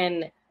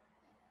 And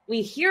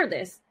we hear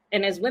this,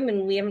 and as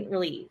women, we haven't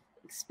really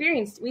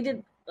experienced. We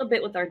did a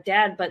bit with our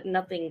dad, but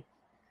nothing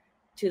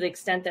to the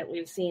extent that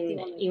we've seen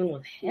even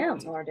with him.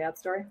 Tell our dad's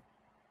story.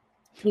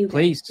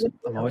 Please,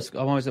 I'm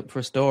always up for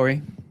a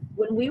story.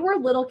 When we were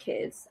little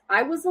kids,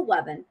 I was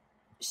 11.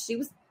 She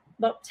was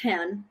about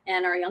 10,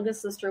 and our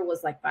youngest sister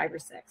was 5 or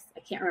 6. I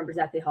can't remember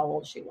exactly how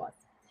old she was.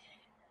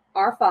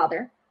 Our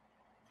father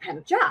had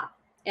a job,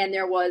 and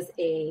there was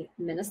a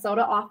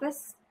Minnesota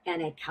office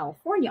and a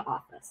California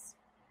office.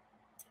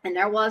 And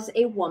there was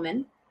a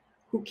woman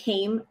who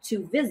came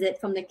to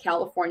visit from the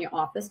California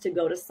office to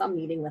go to some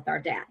meeting with our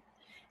dad.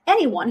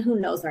 Anyone who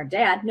knows our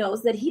dad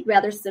knows that he'd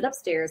rather sit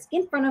upstairs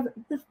in front of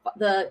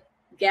the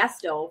gas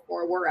stove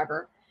or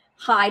wherever,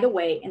 hide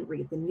away and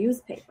read the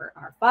newspaper.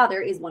 Our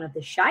father is one of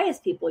the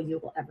shyest people you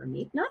will ever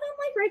meet, not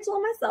unlike Rachel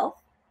and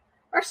myself.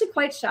 We're actually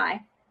quite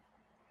shy.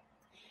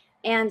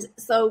 And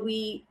so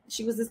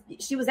she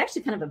was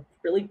actually kind of a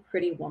really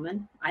pretty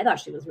woman. I thought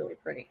she was really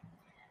pretty.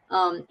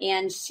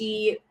 And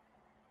she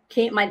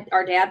came,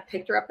 our dad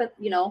picked her up at,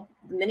 the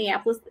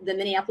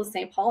Minneapolis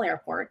St. Paul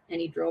airport, and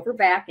he drove her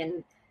back,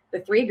 and the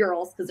 3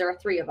 girls, because there are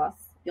 3 of us,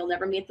 you'll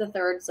never meet the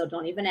 3rd, so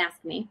don't even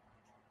ask me,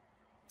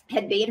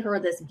 had made her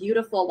this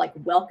beautiful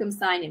welcome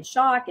sign in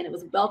chalk, and it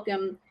was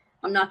welcome,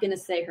 I'm not going to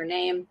say her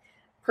name,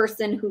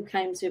 person who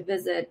came to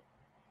visit.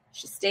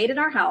 She stayed at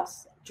our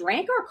house,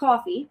 drank our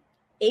coffee,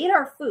 ate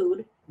our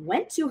food,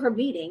 went to her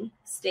meeting,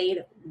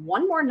 stayed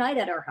one more night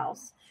at our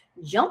house,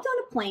 jumped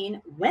on a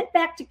plane, went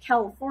back to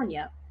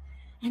California,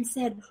 and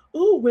said,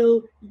 "Oh,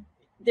 well,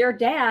 their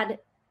dad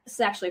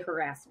sexually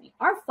harassed me.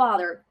 Our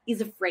father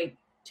is afraid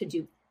to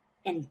do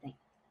anything.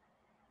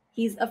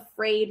 He's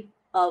afraid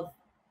of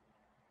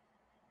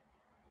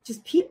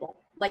just people,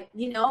 like,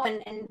 you know,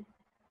 and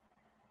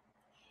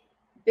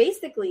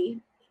basically,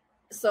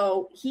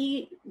 so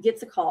he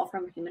gets a call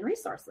from Human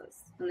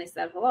Resources, and they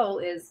said, hello,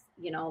 is,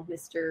 you know,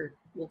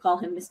 we'll call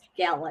him Mr.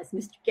 Gala. Is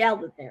Mr.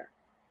 Gala there?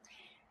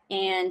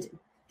 And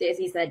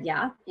he said,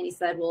 yeah. And he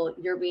said, well,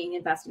 you're being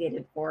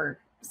investigated for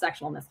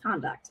sexual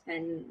misconduct.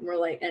 And we're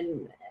like,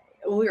 and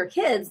when we were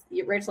kids,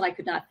 Rachel and I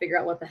could not figure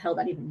out what the hell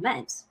that even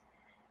meant.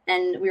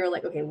 And we were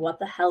like, okay, what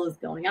the hell is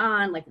going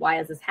on? Like, why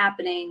is this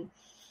happening?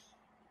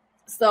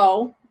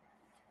 So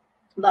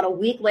about a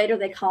week later,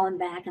 they call him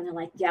back and they're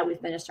like, yeah, we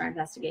finished our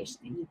investigation.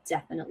 And you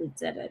definitely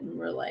did it. And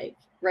we're like,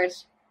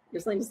 Rich, you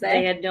have something to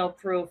say? They had no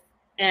proof.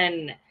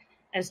 And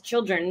as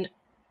children,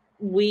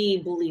 we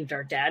believed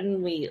our dad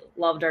and we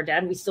loved our dad.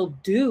 And we still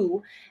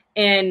do.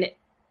 And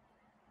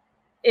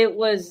it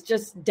was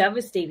just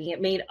devastating.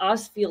 It made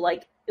us feel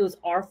like it was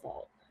our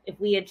fault. If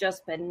we had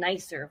just been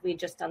nicer, if we had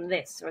just done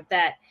this or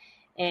that.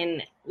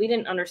 And we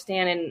didn't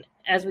understand. And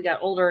as we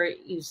got older,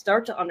 you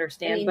start to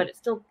understand, but it's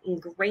still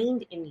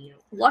ingrained in you.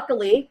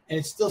 Luckily. And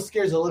it still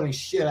scares the living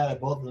shit out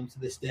of both of them to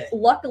this day.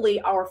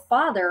 Luckily, our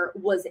father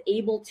was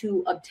able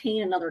to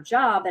obtain another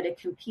job at a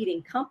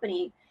competing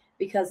company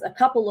because a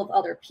couple of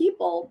other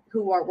people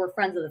who were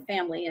friends of the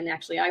family, and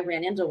actually I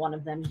ran into one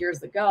of them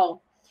years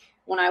ago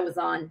when I was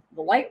on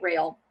the light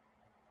rail.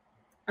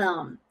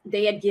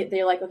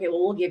 They're like, okay,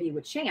 well, we'll give you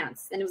a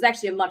chance. And it was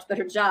actually a much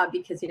better job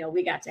because, you know,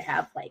 we got to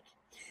have like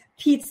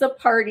pizza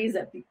parties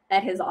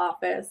at his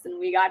office, and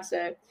we got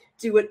to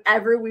do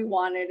whatever we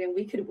wanted, and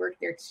we could work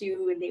there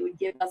too, and they would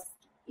give us,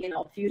 you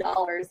know, a few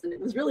dollars, and it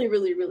was really,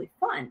 really, really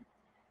fun.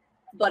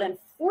 But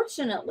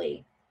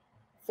unfortunately,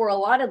 for a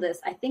lot of this,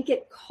 I think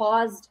it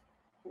caused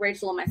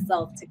Rachel and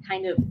myself to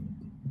kind of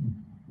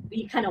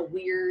be kind of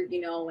weird,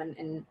 you know,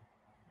 and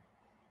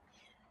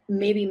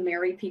maybe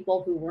marry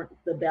people who weren't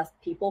the best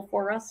people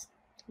for us.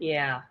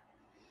 Yeah.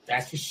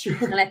 That's for sure.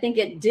 And I think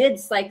it did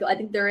cycle. I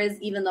think there is,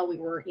 even though we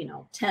were, you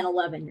know, 10,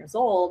 11 years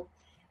old,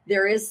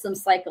 there is some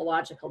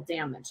psychological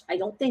damage. I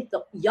don't think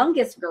the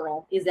youngest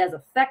girl is as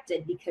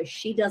affected because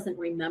she doesn't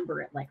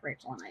remember it like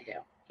Rachel and I do.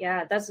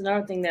 Yeah, that's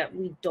another thing that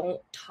we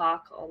don't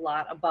talk a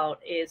lot about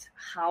is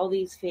how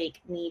these fake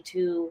Me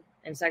Too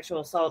and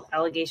sexual assault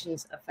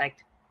allegations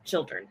affect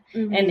children.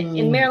 Mm-hmm. And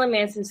in Marilyn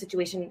Manson's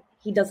situation,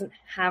 he doesn't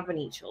have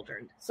any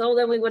children. So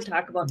then we would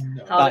talk about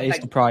how that is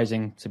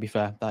surprising, to be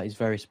fair. That is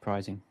very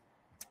surprising.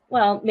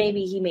 Well,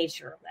 maybe he made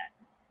sure of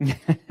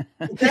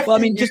that. Well, I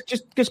mean,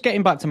 just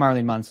getting back to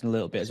Marilyn Manson a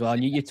little bit as well.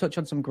 And you touch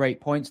on some great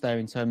points there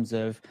in terms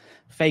of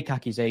fake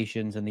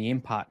accusations and the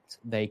impact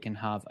they can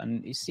have.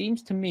 And it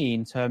seems to me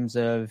in terms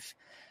of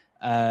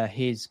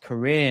his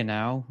career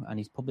now and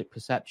his public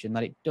perception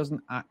that it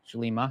doesn't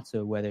actually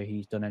matter whether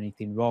he's done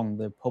anything wrong.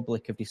 The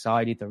public have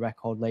decided, the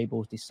record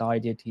labels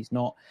decided he's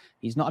not.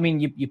 I mean,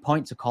 you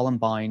point to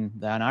Columbine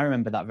there, and I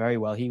remember that very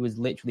well. He was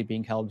literally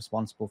being held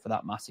responsible for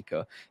that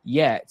massacre.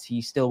 Yet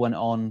he still went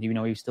on, you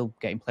know, he was still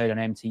getting played on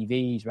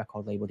MTV. His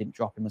record label didn't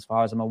drop him as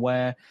far as I'm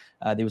aware.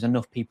 There was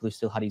enough people who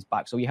still had his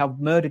back. So we have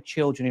murdered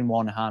children in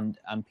one hand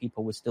and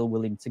people were still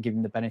willing to give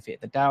him the benefit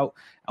of the doubt.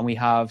 And we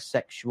have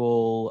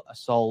sexual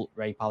assault,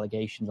 rape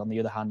allegations on the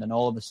other hand. And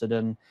all of a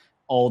sudden,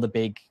 all the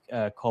big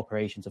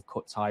corporations have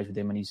cut ties with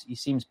him and he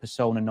seems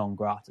persona non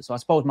grata. So I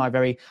suppose my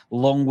very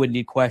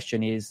long-winded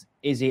question is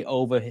it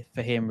over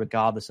for him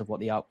regardless of what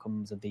the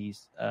outcomes of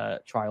these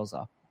trials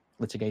are?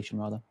 Litigation,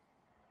 rather.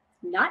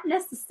 Not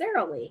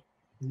necessarily.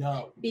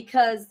 No.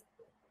 Because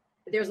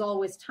there's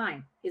always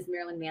time. Is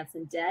Marilyn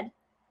Manson dead?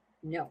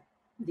 No.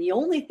 The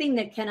only thing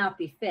that cannot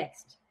be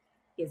fixed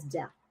is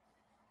death.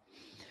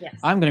 Yes.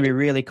 I'm going to be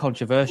really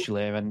controversial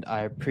here, and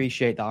I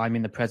appreciate that I'm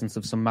in the presence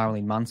of some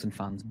Marilyn Manson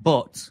fans,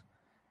 but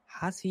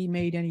has he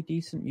made any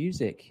decent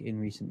music in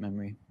recent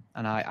memory?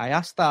 And I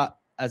asked that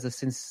as a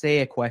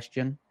sincere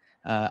question.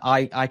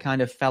 I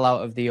kind of fell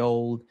out of the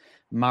old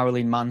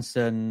Marilyn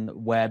Manson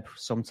web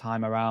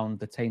sometime around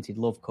the Tainted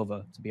Love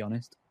cover, to be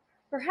honest.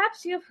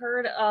 Perhaps you've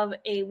heard of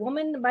a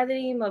woman by the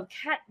name of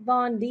Kat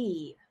Von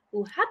D,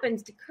 who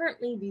happens to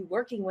currently be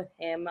working with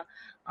him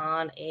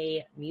on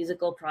a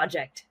musical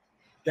project.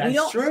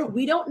 That's true.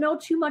 We don't know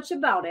too much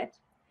about it.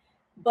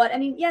 But, I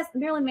mean, yes,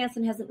 Marilyn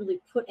Manson hasn't really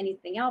put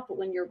anything out, but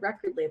when you're a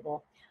record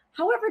label.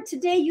 However,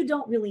 today you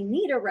don't really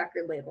need a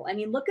record label. I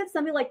mean, look at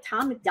somebody like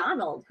Tom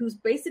McDonald, who's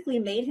basically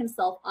made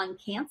himself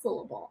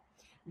uncancelable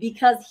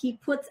because he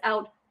puts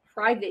out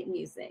private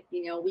music.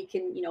 You know, we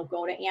can, you know,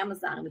 go to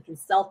Amazon and we can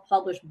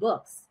self-publish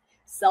books,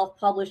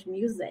 self-publish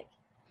music.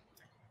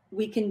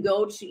 We can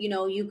go to, you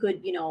know, you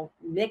could, you know,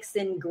 mix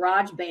in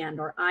GarageBand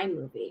or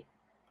iMovie.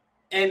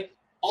 And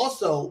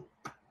also,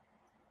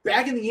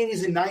 back in the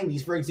 80s and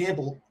 90s, for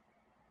example,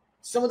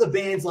 some of the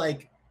bands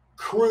like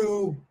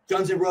Crew,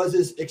 Guns N'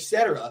 Roses,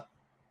 etc.,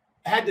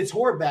 had to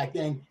tour back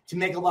then to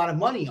make a lot of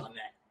money on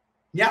that.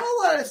 Now,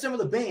 a lot of some of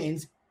the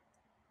bands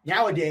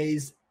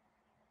nowadays,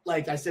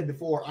 like I said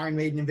before, Iron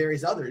Maiden and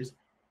various others,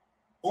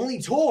 only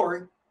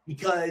tour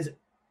because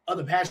of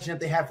the passion that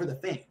they have for the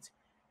fans.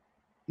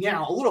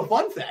 Now, a little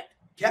fun fact: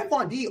 Kat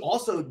Von D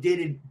also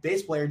dated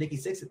bass player Nikki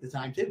Sixx at the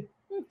time too,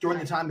 during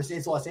the time of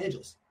Saints Los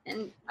Angeles.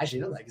 And I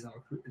should know that because I'm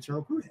a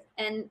internal crew head.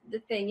 And the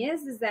thing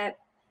is that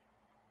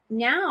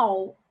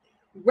now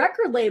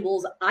record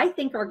labels, I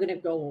think, are going to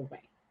go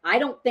away. I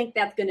don't think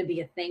that's going to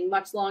be a thing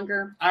much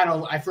longer.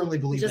 I firmly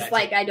believe Just that.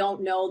 like I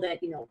don't know that,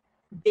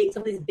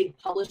 some of these big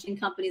publishing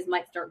companies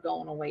might start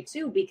going away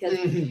too, because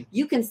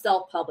you can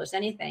self-publish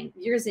anything.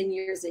 Years and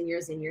years and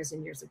years and years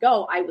and years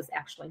ago, I was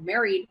actually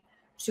married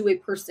to a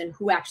person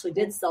who actually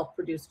did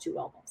self-produce 2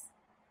 albums.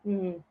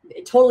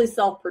 Totally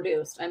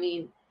self-produced. I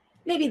mean,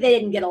 maybe they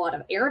didn't get a lot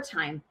of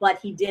airtime, but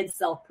he did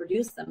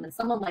self-produce them. And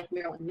someone like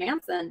Marilyn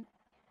Manson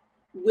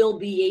will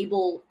be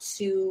able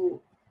to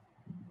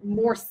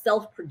more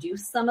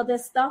self-produce some of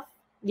this stuff.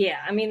 Yeah,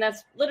 I mean,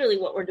 that's literally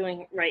what we're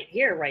doing right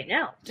here, right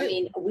now, too. I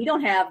mean, we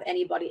don't have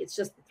anybody. It's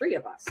just the 3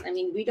 of us. I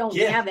mean, we don't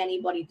have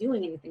anybody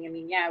doing anything. I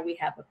mean, yeah, we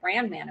have a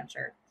brand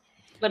manager.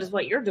 But it's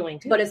what you're doing,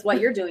 too. But it's what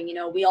you're doing.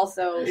 We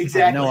also...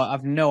 Exactly. I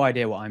have no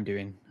idea what I'm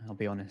doing. I'll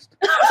be honest.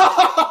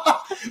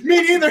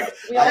 Me neither.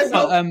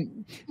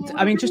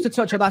 I mean, just to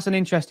touch on, that's an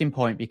interesting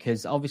point,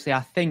 because obviously I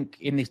think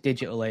in this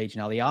digital age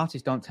now, the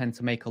artists don't tend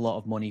to make a lot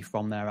of money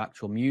from their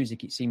actual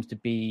music. It seems to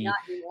be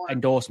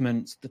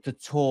endorsements, the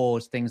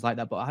tours, things like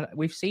that. But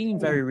we've seen in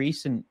very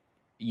recent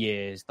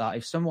years that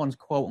if someone's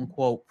quote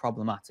unquote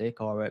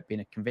problematic or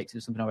been convicted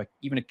of something or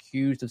even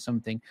accused of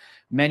something,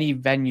 many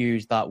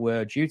venues that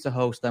were due to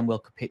host them will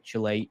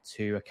capitulate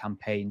to a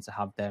campaign to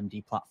have them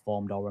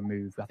deplatformed or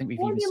removed. I think we've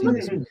even seen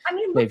this.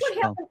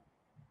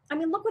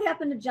 Look what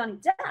happened to Johnny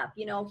Depp.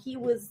 He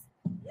was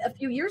a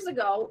few years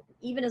ago,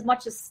 even as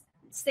much as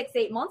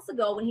 6-8 months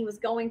ago, when he was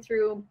going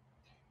through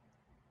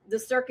the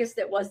circus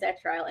that was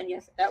that trial. And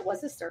yes, that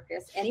was a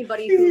circus.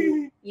 Anybody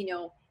who,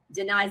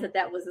 denies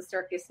that was a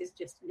circus is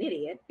just an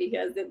idiot,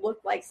 because it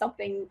looked like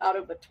something out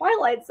of a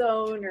Twilight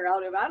Zone or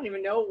out of, I don't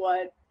even know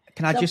what.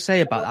 Can I just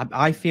say about that?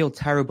 I feel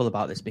terrible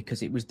about this,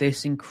 because it was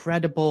this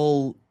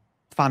incredible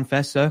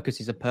fanfare. Circus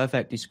is a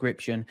perfect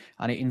description,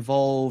 and it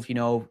involved,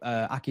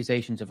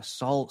 accusations of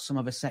assault, some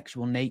of a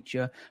sexual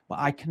nature, but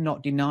I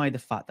cannot deny the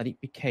fact that it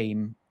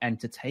became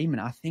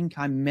entertainment. I think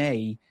I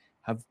may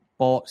have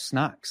bought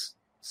snacks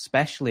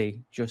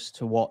especially just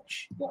to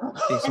watch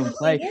this one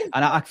play.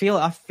 And I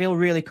feel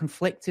really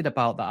conflicted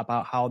about that,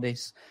 about how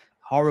this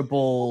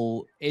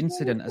horrible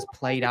incident has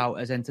played out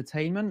as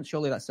entertainment.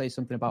 Surely that says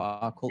something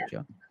about our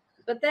culture.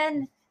 But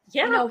then,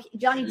 Johnny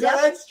Depp. Yeah,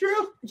 that's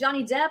true.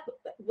 Johnny Depp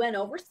went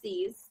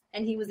overseas,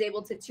 and he was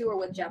able to tour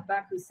with Jeff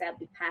Beck, who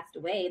sadly passed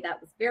away.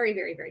 That was very,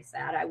 very, very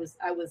sad. I was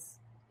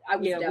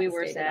devastated, we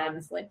were sad,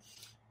 honestly.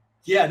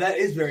 Yeah, that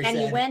is very sad.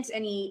 And he went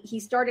and he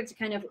started to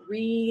kind of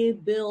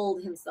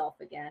rebuild himself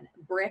again,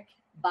 brick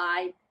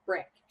by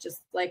brick,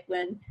 just like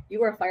when you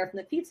were fired from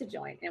the pizza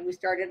joint and we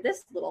started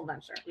this little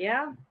venture.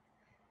 Yeah.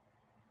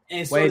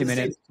 Wait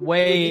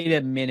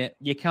a minute.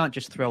 You can't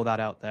just throw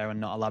that out there and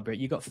not elaborate.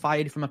 You got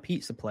fired from a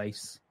pizza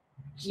place.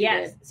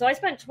 Yes. So I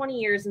spent 20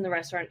 years in the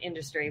restaurant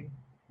industry,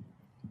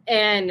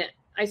 and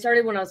I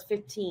started when I was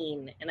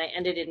 15 and I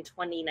ended in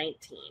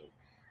 2019,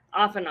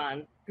 off and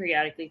on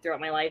periodically throughout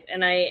my life.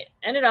 And I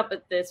ended up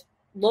at this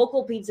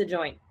local pizza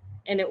joint,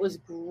 and it was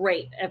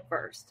great at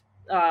first.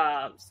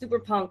 Super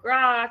punk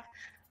rock,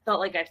 felt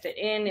like I fit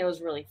in. It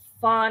was really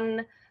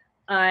fun.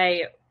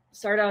 I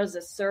started out as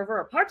a server,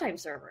 a part-time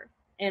server,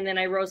 and then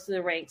I rose to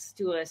the ranks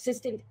to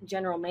assistant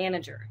general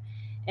manager.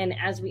 And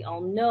as we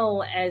all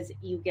know, as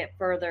you get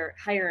further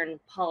higher in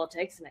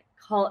politics, and I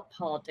call it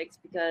politics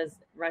because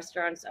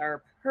restaurants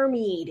are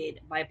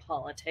permeated by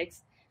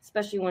politics,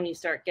 especially when you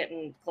start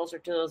getting closer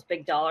to those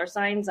big dollar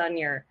signs on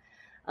your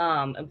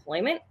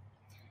employment.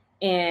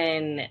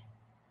 And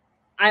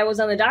I was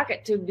on the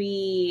docket to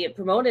be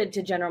promoted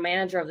to general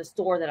manager of the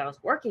store that I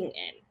was working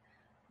in.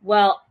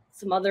 Well,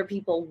 some other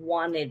people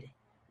wanted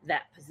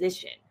that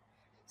position.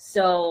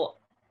 So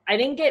I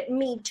didn't get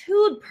Me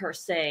Too'd per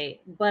se,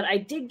 but I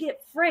did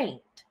get framed.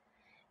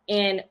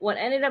 And what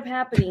ended up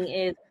happening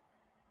is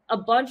a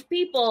bunch of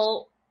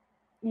people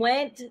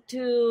went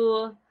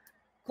to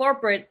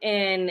corporate,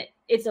 and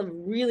it's a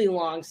really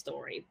long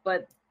story,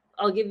 but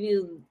I'll give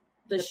you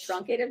the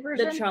truncated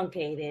version. The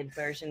truncated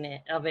version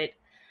of it.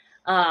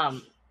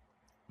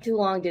 Too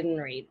long, didn't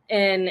read.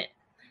 And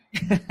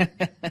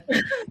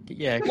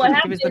yeah, give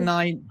us the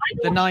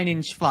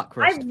 9-inch flat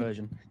crust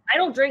version. I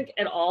don't drink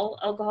at all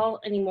alcohol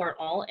anymore at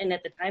all, and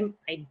at the time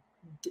I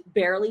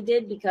barely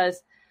did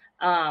because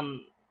I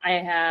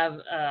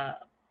have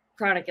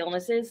chronic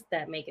illnesses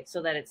that make it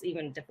so that it's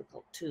even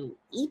difficult to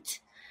eat.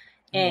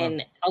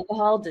 And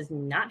alcohol does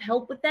not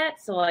help with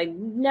that. So I've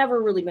never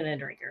really been a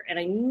drinker. And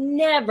I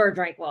never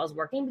drank while I was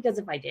working, because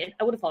if I did,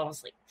 I would have fallen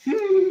asleep.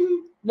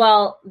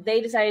 Well,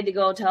 they decided to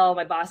go tell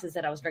my bosses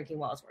that I was drinking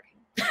while I was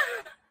working.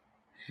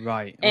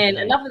 Right. Okay. And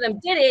enough of them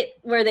did it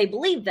where they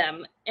believed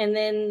them. And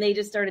then they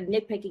just started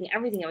nitpicking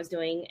everything I was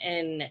doing.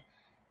 And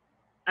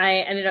I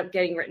ended up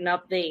getting written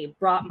up. They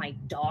brought my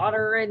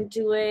daughter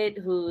into it,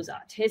 who's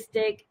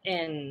autistic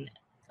and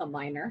a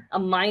minor.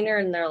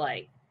 And they're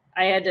like,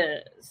 I had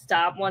to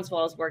stop once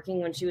while I was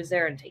working when she was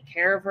there and take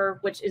care of her,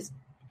 which is,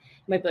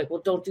 you might be like,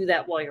 well, don't do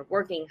that while you're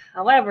working.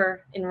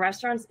 However, in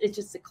restaurants, it's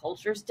just the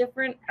culture's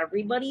different.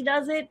 Everybody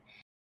does it.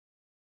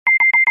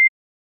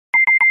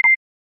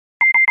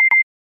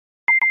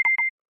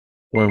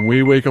 When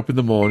we wake up in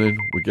the morning,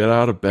 we get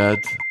out of bed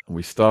and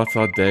we start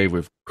our day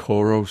with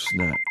Coro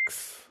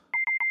Snacks.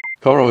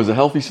 Coro is a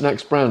healthy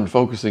snacks brand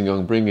focusing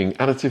on bringing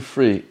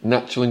additive-free,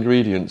 natural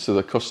ingredients to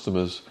their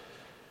customers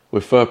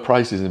with fair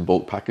prices in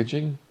bulk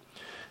packaging.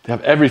 They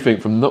have everything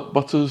from nut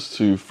butters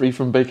to free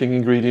from baking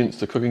ingredients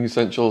to cooking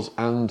essentials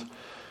and,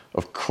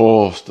 of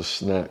course, the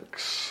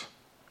snacks.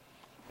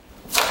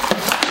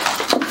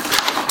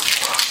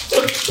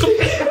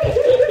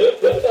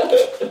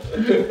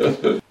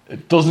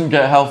 It doesn't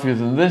get healthier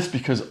than this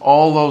because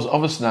all those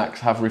other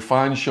snacks have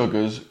refined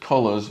sugars,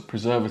 colours,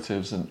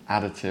 preservatives and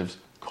additives.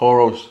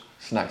 Coro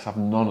snacks have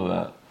none of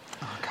that.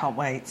 Oh, I can't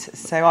wait.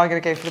 So I'm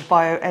going to go for the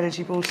Bio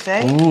Energy Ball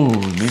today.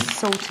 Ooh,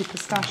 salty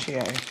pistachio.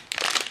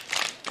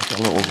 Got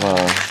a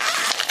little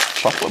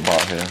chocolate bar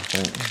here, I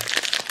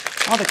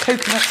think. Oh, the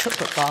coconut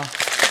chocolate bar.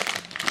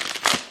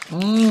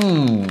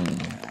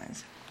 Mmm.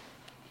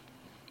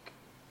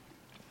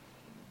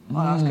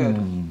 Oh, that's good.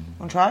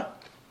 Want to try it?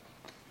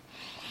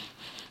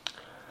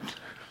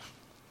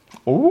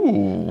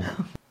 Ooh.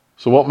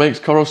 So what makes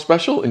Coro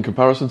special in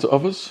comparison to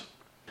others?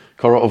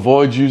 Coro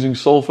avoids using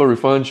sulfur,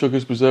 refined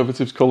sugars,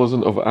 preservatives, colours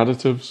and other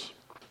additives.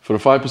 For a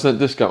 5%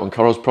 discount on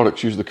Coro's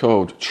products, use the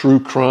code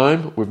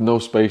TRUECRIME with no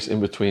space in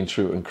between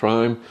true and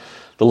crime.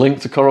 The link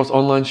to Coro's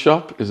online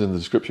shop is in the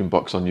description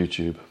box on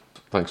YouTube.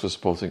 Thanks for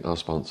supporting our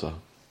sponsor.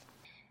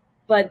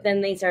 But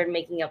then they started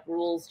making up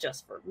rules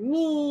just for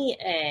me,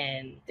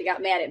 and They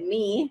got mad at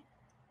me.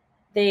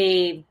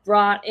 they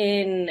brought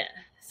in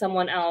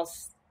someone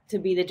else to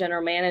be the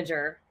general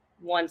manager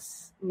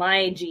once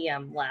my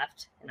GM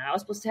left, and I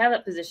was supposed to have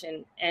that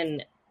position.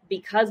 And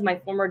because my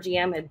former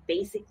GM had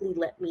basically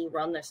let me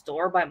run the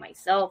store by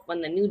myself, when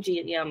the new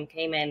GM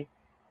came in,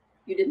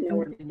 You didn't know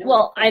where to go.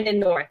 well, I didn't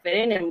know where I fit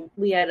in, and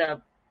we had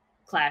a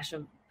clash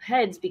of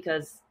heads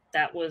because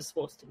that was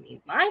supposed to be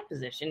my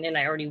position, and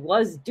I already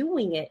was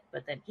doing it,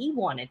 but then he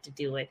wanted to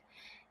do it,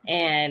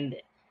 and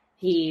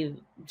he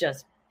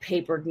just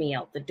papered me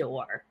out the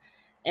door.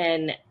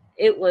 And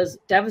it was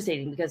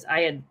devastating because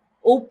I had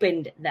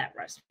opened that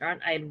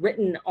restaurant. I had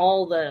written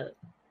all the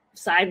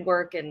side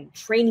work and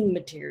training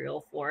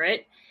material for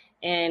it,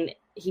 and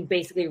he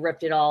basically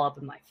ripped it all up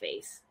in my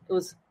face. It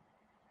was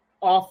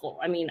awful.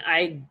 I mean,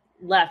 I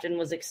left and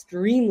was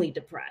extremely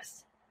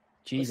depressed.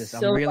 Jesus, So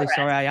I'm really depressed.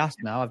 sorry I asked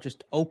now. I've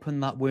just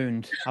opened that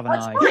wound, haven't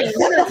That's I? fine.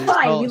 That's It's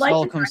fine. all, We it's like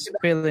all to come talk about-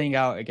 spilling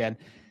out again.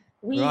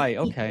 Right,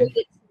 okay. equate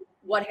it to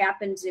what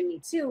happened to me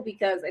too,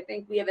 because I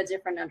think we have a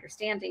different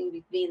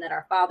understanding, being that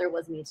our father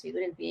was Me Too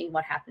and being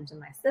what happened to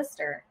my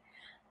sister.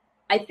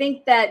 I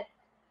think that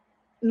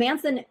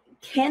Manson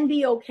can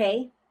be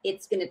okay.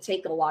 It's going to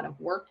take a lot of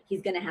work.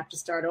 He's going to have to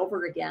start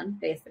over again,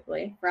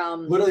 basically,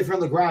 from Literally from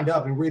the ground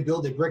up and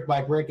rebuild it brick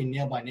by brick and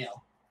nail by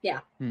nail.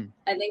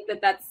 I think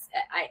that's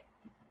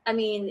I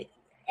mean,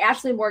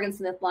 Ashley Morgan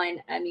Smithline,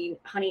 I mean,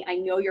 honey, I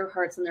know your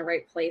heart's in the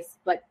right place,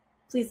 but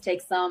please take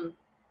some,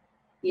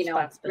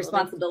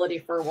 responsibility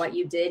for what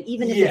you did.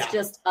 Even if it's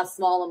just a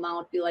small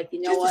amount, be like,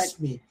 you know Just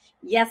what? a smidge.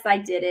 Yes, I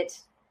did it.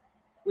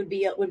 Would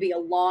be a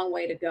long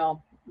way to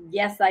go.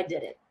 Yes, I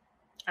did it.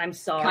 I'm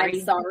sorry.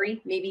 I'm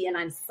sorry. Maybe, and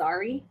I'm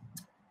sorry.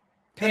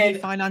 Can he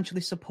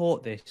financially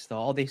support this,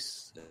 though? Or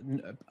this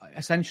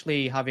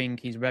essentially having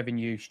his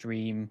revenue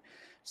stream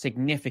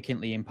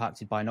significantly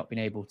impacted by not being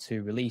able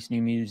to release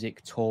new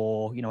music,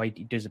 tour. You know, he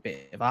does a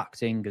bit of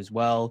acting as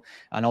well,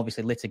 and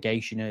obviously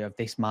litigation of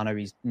this manner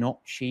is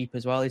not cheap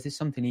as well. Is this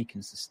something he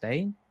can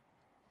sustain?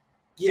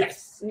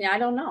 Yes. Yeah, I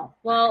don't know.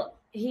 Well,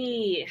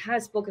 he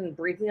has spoken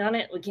briefly on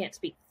it. We can't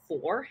speak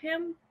for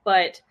him,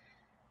 but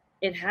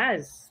it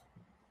has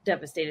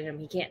devastated him.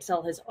 He can't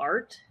sell his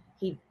art.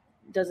 He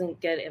doesn't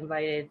get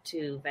invited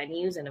to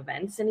venues and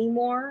events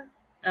anymore.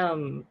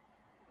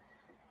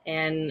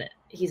 And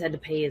he's had to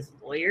pay his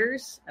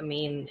lawyers. I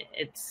mean,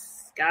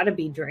 it's got to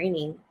be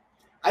draining.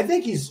 I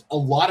think he's a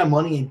lot of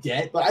money in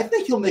debt, but I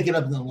think he'll make it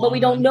up in the long run. But we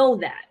don't know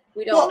that.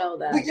 We don't know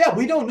that.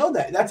 We don't know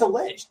that. That's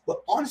alleged.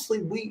 But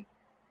honestly,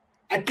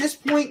 at this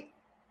point,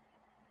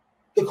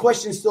 the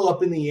question's still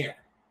up in the air.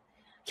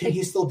 Can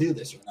he still do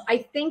this or not? I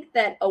think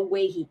that a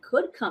way he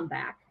could come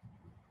back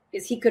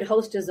is he could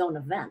host his own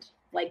event,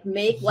 like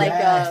make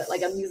Yes.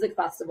 a music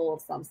festival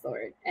of some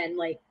sort, and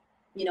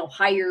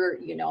hire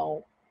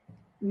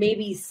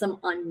maybe some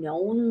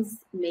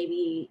unknowns,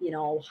 maybe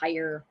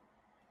hire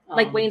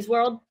Like Wayne's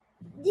World?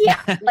 yeah,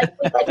 like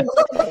Yeah.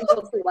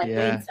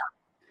 Wayne's stuff.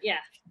 Yeah.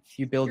 If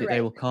you build You're it, they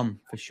right. will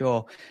come for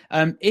sure.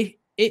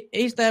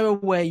 Is there a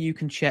way you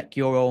can check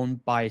your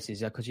own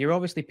biases? Because you're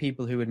obviously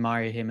people who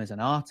admire him as an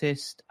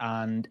artist,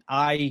 and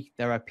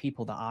there are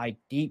people that I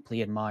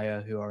deeply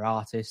admire who are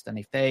artists, and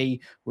if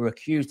they were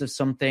accused of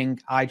something,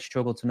 I'd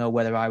struggle to know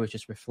whether I was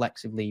just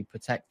reflexively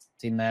protecting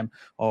suspecting them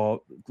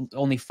or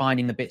only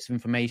finding the bits of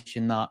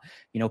information that,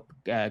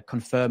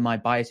 confirm my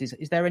biases.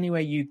 Is there any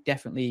way you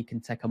definitely can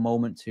take a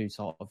moment to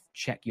sort of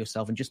check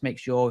yourself and just make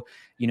sure,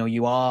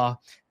 you are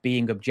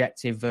being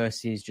objective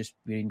versus just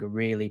being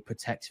really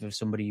protective of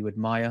somebody you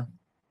admire?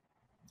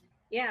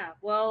 Yeah,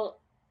 well,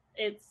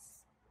 it's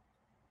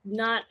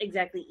not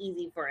exactly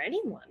easy for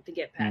anyone to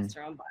get past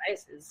their own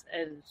biases.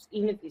 And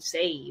even if you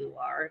say you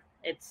are,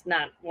 it's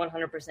not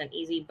 100%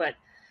 easy. But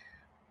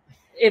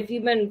if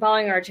you've been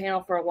following our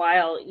channel for a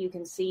while, you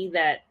can see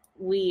that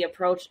we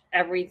approach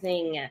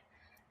everything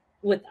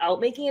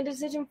without making a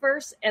decision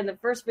first. And the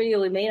first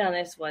video we made on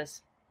this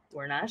was,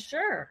 we're not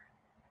sure.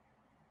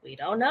 We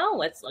don't know.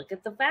 Let's look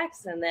at the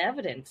facts and the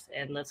evidence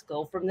and let's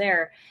go from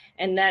there.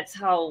 And that's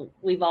how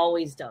we've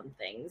always done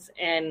things.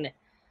 And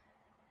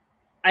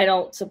I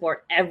don't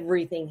support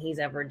everything he's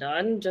ever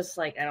done, just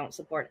like I don't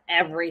support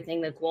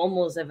everything the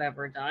Cuomos have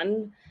ever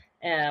done.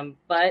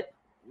 But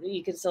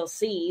you can still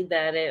see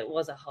that it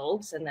was a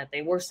hoax and that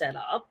they were set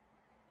up.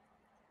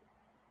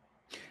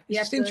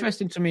 It's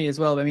interesting to me as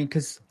well. I mean,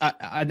 because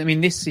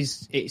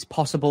it's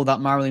possible that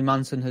Marilyn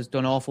Manson has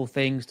done awful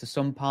things to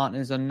some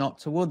partners and not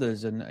to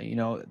others, and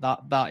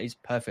that is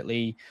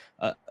perfectly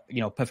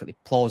perfectly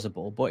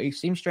plausible. But it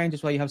seems strange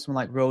as well. You have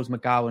someone like Rose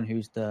McGowan,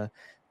 who's the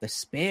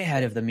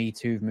spearhead of the Me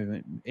Too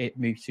movement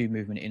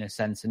in a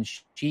sense, and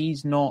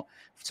she's not,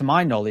 to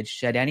my knowledge,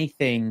 said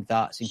anything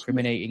that's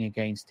incriminating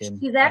against him.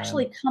 She's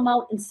actually come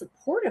out in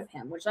support of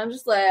him, which I'm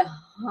just like,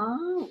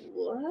 huh,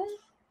 what?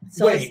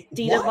 So is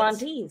Dita Von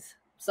Teese.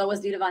 So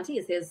was Dita Von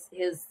Teese,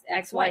 his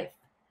ex-wife.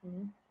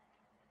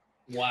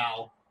 Mm-hmm.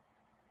 Wow.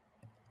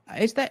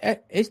 Is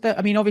there?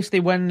 I mean, obviously,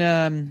 when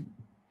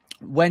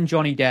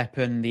Johnny Depp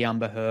and the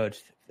Amber Heard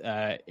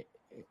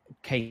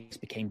case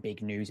became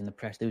big news in the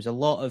press, there was a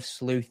lot of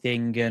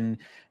sleuthing and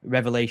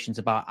revelations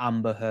about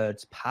Amber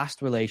Heard's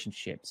past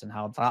relationships and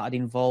how that had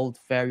involved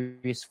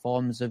various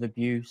forms of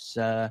abuse,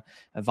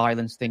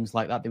 violence, things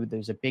like that. There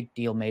was a big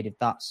deal made of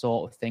that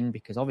sort of thing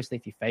because obviously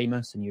if you're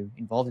famous and you're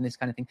involved in this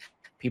kind of thing,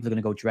 people are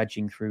going to go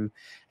dredging through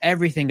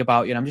everything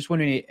about you. And I'm just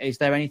wondering, is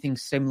there anything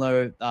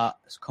similar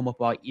that's come up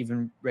about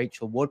even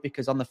Rachel Wood?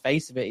 Because on the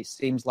face of it, it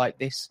seems like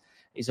this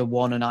is a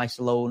one and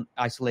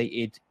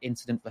isolated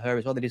incident for her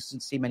as well. There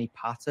doesn't seem any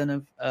pattern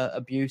of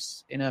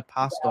abuse in her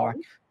past or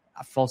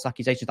false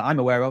accusations that I'm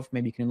aware of.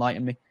 Maybe you can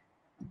enlighten me.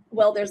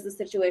 Well, there's the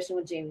situation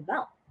with Jamie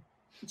Bell.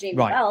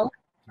 Bell,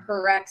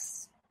 her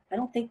ex, I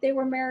don't think they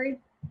were married.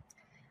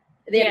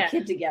 They had a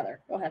kid together.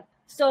 Go ahead.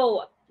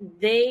 So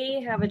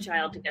they have a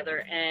child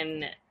together,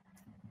 and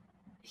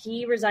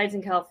he resides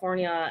in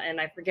California,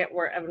 and I forget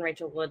where Evan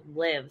Rachel Wood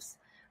lives,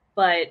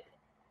 but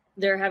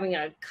they're having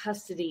a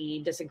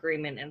custody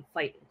disagreement and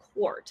fight in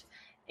court.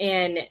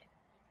 And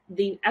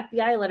the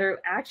FBI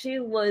letter actually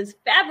was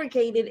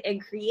fabricated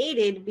and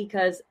created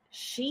because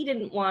she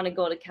didn't want to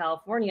go to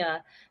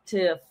California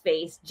to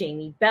face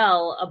Jamie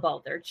Bell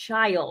about their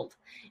child.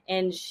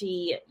 And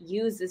she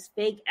used this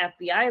fake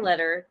FBI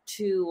letter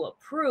to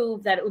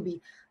prove that it would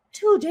be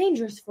too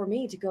dangerous for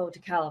me to go to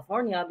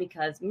California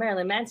because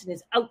Marilyn Manson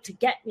is out to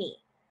get me.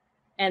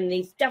 And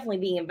he's definitely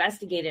being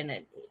investigated in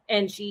it.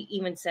 And she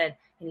even said,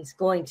 and he's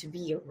going to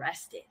be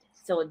arrested.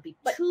 So it'd be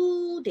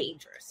too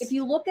dangerous. If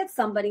you look at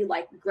somebody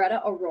like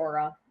Greta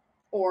Aurora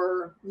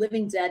or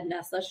Living Dead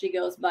Nessa, she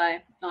goes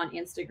by on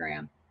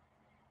Instagram,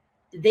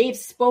 they've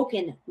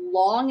spoken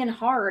long and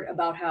hard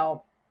about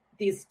how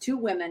these two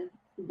women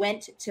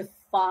went to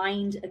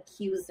find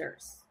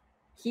accusers.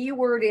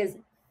 Keyword is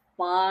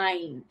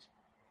find.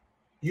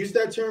 Use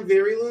that term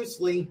very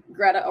loosely.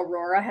 Greta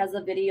Aurora has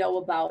a video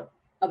about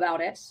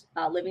it.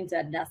 Living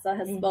Dead Nessa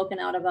has spoken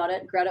out about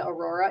it. Greta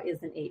Aurora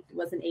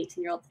was an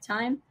 18-year-old at the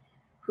time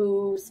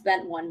who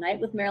spent one night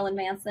with Marilyn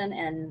Manson,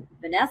 and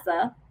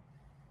Vanessa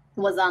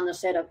was on the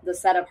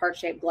set of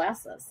Heart-Shaped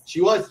Glasses.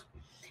 She was.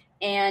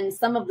 And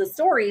some of the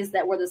stories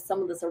that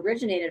some of this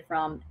originated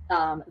from,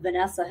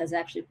 Vanessa has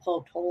actually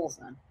poked holes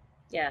in.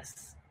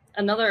 Yes.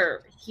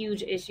 Another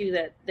huge issue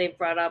that they've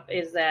brought up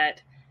is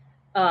that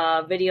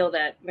video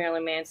that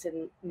Marilyn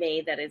Manson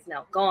made that is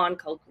now gone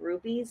called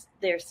Groupies.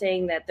 They're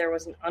saying that there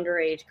was an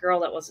underage girl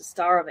that was the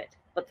star of it.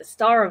 But the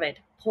star of it,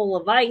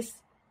 Paula Weiss,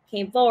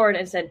 came forward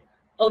and said,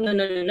 oh,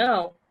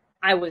 no,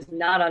 I was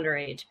not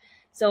underage.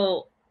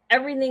 So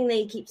everything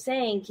they keep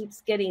saying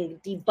keeps getting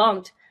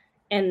debunked.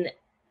 And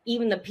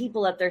even the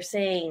people that they're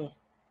saying,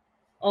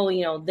 oh,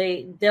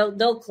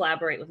 they'll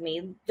collaborate with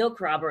me, they'll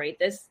corroborate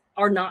this,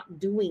 are not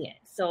doing it.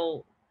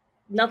 So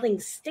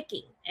nothing's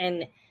sticking.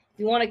 And if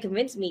you want to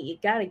convince me, you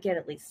got to get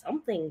at least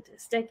something to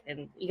stick,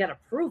 and you got to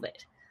prove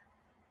it.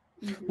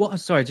 Well,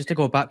 sorry, just to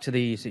go back to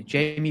the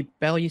Jamie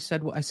Bell, you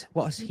said what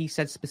has he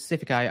said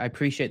specifically? I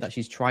appreciate that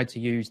she's tried to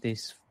use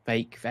this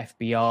fake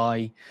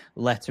FBI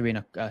letter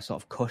in a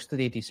sort of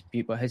custody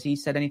dispute, but has he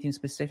said anything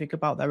specific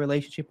about their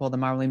relationship or the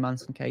Marilyn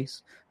Manson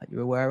case that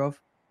you're aware of?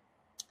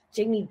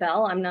 Jamie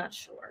Bell, I'm not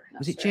sure.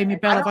 Was it Jamie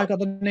Bell? Have I got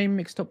the name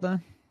mixed up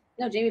there?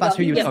 No, Jamie That's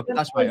Bell. Who you were talking.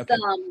 That's right. Okay.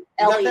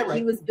 Elliot. Right.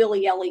 He was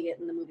Billy Elliot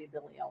in the movie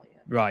Billy Elliot.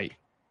 Right.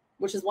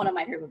 Which is one of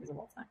my favorite movies of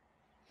all time.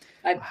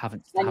 I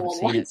haven't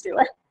seen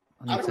it.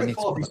 I don't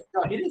recall if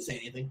he didn't say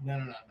anything. No,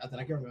 not that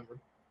I can remember.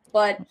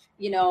 But,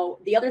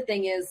 the other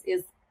thing is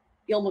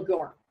Ilma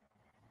Gore.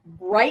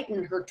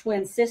 Brighton, her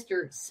twin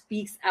sister,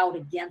 speaks out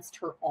against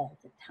her all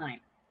the time.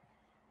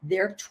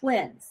 They're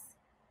twins.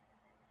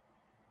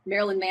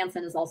 Marilyn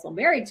Manson is also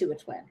married to a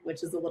twin,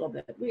 which is a little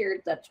bit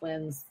weird that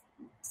twins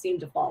seem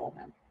to follow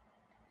him.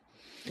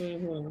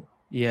 Mm-hmm.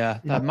 Yeah,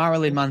 that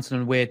Marilyn Manson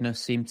and weirdness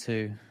seem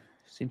to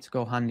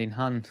go hand in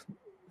hand,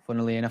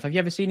 funnily enough. Have you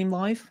ever seen him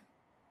live?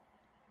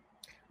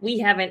 We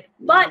haven't,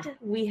 but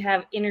we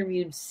have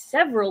interviewed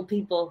several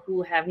people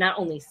who have not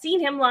only seen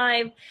him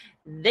live,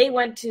 they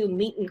went to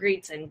meet and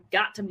greets and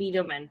got to meet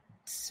him and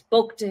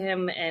spoke to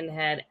him and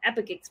had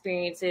epic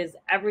experiences.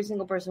 Every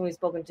single person we've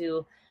spoken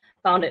to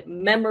found it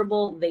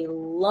memorable. They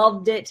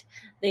loved it.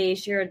 They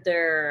shared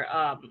their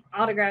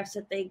autographs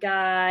that they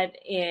got,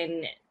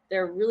 and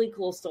they're really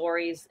cool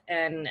stories.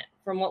 And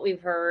from what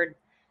we've heard,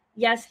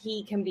 yes,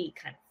 he can be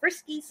kind of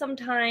frisky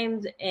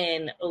sometimes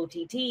in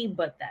OTT,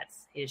 but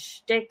that's his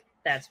shtick.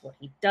 That's what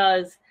he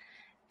does.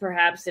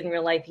 Perhaps in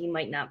real life, he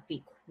might not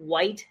be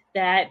quite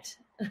that.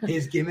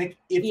 His gimmick,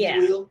 if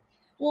you will.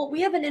 Well,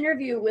 we have an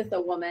interview with a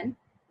woman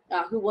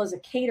who was a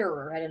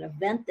caterer at an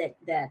event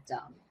that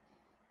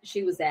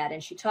she was at,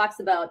 and she talks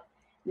about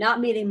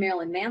not meeting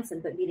Marilyn Manson,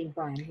 but meeting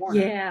Brian Warner.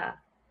 Yeah,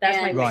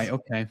 that's my right.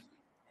 Okay,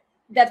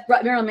 that's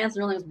Marilyn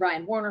Manson. Her name was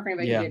Brian Warner. For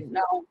anybody who didn't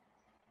know,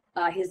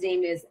 his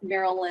name is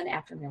Marilyn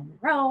after Marilyn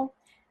Monroe,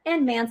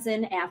 and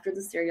Manson after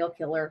the serial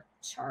killer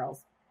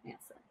Charles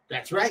Manson.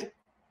 That's right.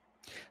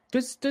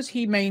 Does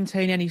he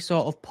maintain any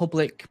sort of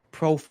public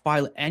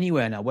profile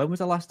anywhere now? When was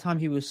the last time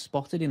he was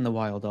spotted in the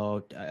wild,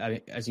 or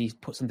has he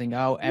put something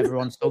out ever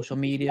on social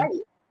media?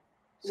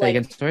 Say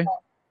again, sorry.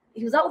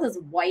 He was out with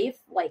his wife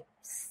like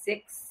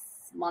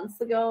 6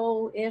 months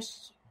ago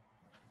ish.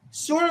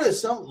 Sort of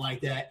something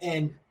like that,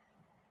 and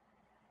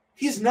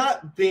he's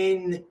not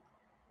been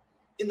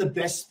in the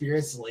best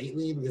spirits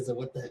lately because of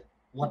what the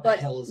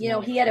hell is going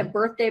on. He had a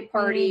birthday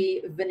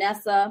party. Mm-hmm.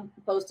 Vanessa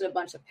posted a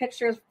bunch of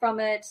pictures from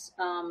it.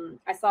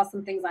 I saw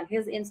some things on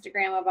his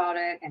Instagram about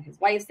it and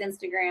his wife's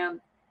Instagram.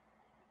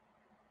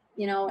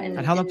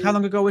 And how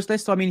long ago was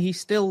this? So, I mean, he's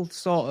still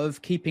sort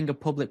of keeping a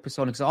public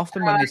persona, because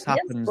often when this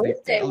happens, all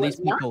these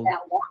people. Not that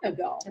long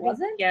ago,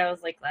 was it? Yeah, it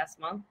was like last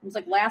month. It was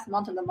like last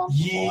month and the month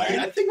before.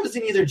 Yeah, I think it was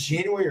in either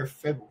January or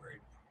February,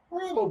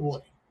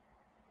 probably.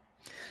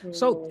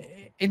 So,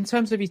 in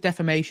terms of his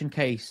defamation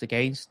case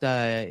against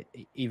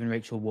even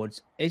Rachel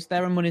Woods, is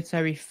there a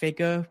monetary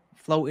figure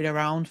floated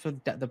around for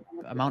the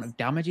amount of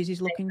damages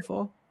he's looking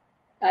for?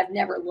 I've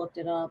never looked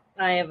it up.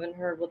 I haven't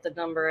heard what the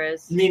number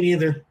is. Me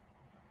neither.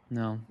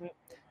 No.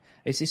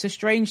 It's a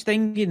strange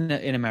thing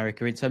in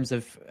America in terms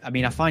of, I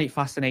mean, I find it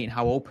fascinating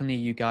how openly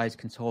you guys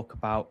can talk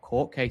about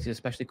court cases,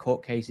 especially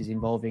court cases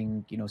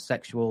involving, of a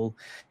sexual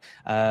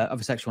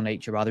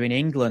nature, rather. In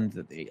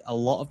England, a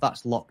lot of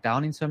that's locked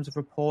down in terms of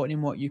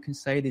reporting what you can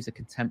say. There's a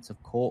contempt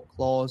of court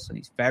clause, and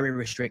it's very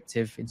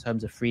restrictive in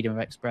terms of freedom of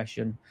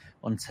expression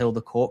until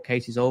the court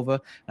case is over.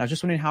 And I was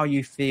just wondering how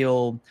you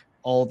feel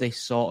all this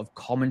sort of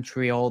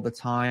commentary all the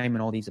time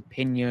and all these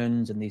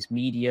opinions and these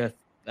media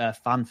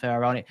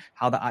fanfare around it,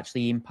 how that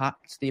actually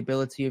impacts the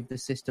ability of the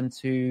system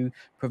to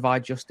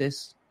provide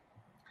justice.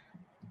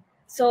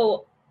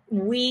 So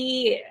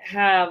we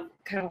have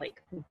kind of like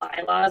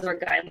bylaws or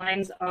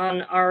guidelines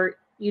on our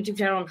YouTube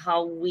channel on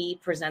how we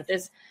present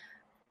this.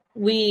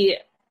 We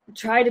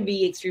try to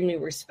be extremely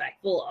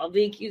respectful of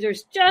the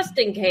accusers just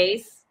in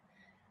case.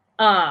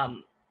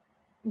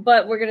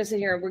 But we're going to sit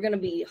here and we're going to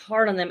be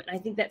hard on them. And I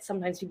think that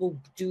sometimes people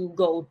do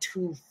go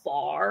too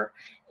far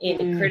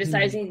in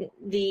criticizing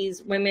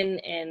these women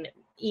and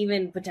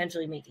even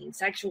potentially making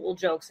sexual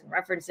jokes and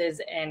references.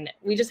 And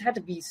we just have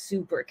to be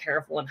super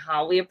careful in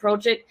how we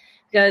approach it,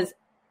 because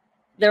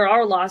there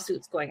are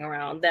lawsuits going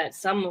around that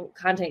some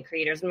content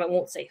creators, and I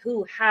won't say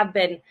who, have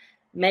been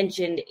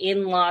mentioned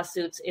in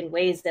lawsuits in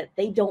ways that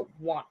they don't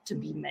want to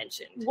be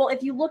mentioned. Well,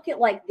 if you look at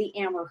like the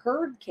Amber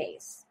Heard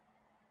case,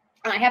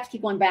 and I have to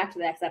keep going back to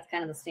that because that's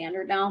kind of the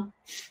standard now.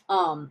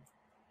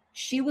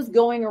 She was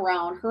going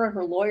around, her and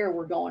her lawyer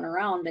were going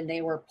around, and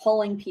they were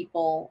pulling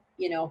people,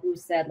 who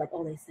said like,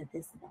 oh, they said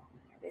this about me,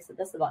 or they said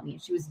this about me.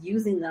 And she was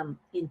using them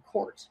in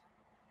court.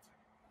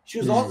 She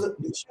was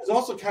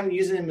also kind of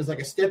using them as like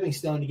a stepping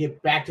stone to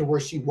get back to where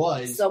she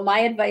was. So my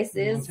advice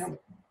is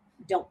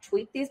don't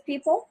tweet these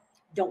people.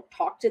 Don't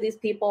talk to these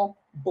people.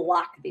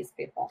 Block these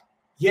people.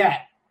 Yeah.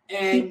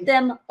 And keep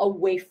them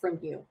away from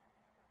you.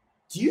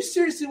 Do you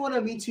seriously want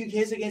a Me Too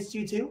case against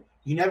you too?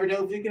 You never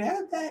know if you can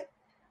have that.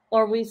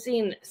 Or we've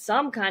seen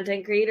some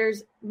content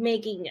creators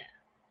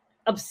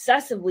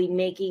obsessively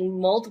making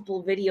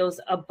multiple videos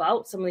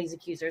about some of these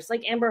accusers,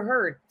 like Amber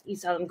Heard. You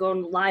saw them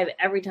going live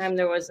every time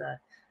there was a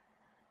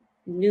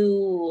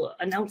new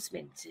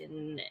announcement,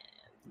 and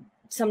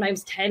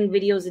sometimes 10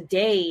 videos a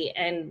day,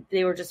 and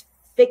they were just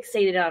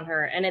fixated on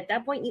her. And at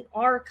that point, you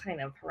are kind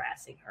of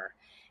harassing her.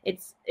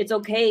 It's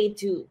okay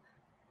to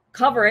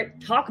cover it,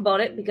 talk about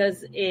it,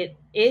 because it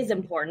is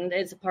important.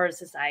 It's a part of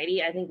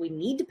society. I think we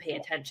need to pay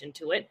attention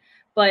to it.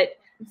 But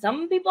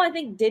some people, I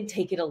think, did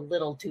take it a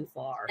little too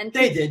far. And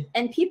they did.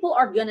 And people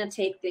are going to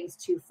take things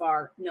too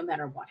far no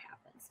matter what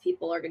happens.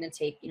 People are going to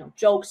take,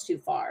 jokes too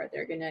far.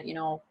 They're going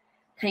to,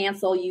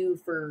 cancel you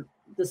for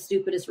the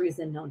stupidest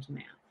reason known to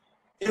man.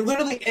 And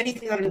literally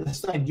anything under the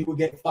sun, you will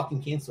get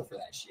fucking canceled for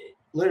that shit.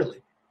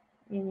 Literally.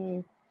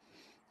 Mm-hmm.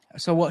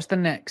 So what's the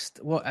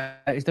next? What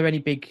is there any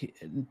big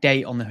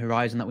date on the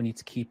horizon that we need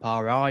to keep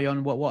our eye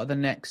on? What are the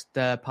next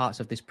parts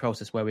of this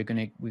process where we're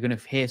gonna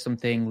hear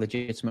something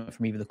legitimate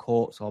from either the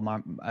courts or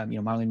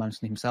Marilyn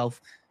Manson himself?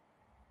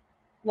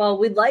 Well,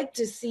 we'd like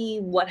to see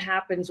what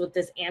happens with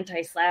this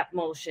anti-SLAPP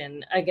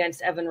motion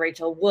against Evan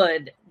Rachel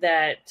Wood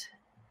that,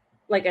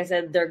 like I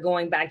said, they're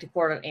going back to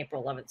court on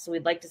April 11th. So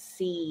we'd like to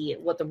see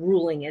what the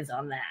ruling is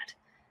on that.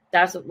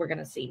 That's what we're going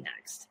to see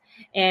next.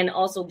 And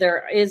also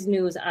there is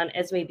news on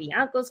Esme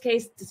Bianco's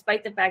case,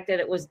 despite the fact that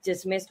it was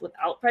dismissed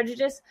without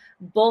prejudice.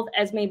 Both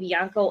Esme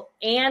Bianco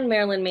and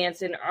Marilyn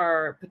Manson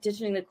are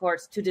petitioning the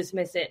courts to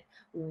dismiss it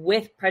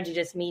with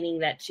prejudice, meaning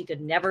that she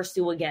could never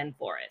sue again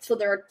for it. So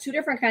there are two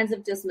different kinds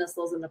of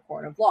dismissals in the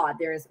court of law.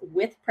 There's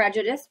with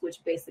prejudice,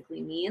 which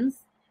basically means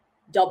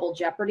double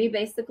jeopardy,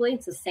 basically.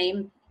 It's the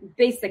same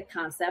basic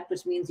concept,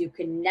 which means you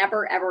can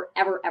never, ever,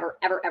 ever, ever,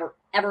 ever, ever,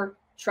 ever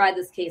try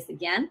this case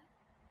again,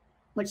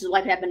 which is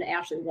what happened to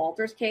Ashley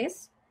Walters'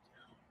 case.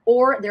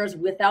 Or there's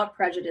without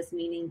prejudice,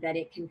 meaning that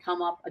it can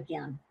come up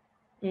again.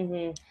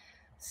 Mm-hmm.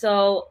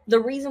 So the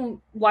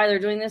reason why they're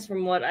doing this,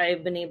 from what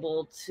I've been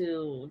able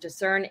to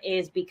discern,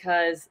 is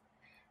because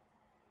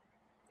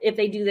if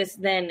they do this,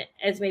 then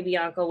Esme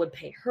Bianco would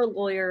pay her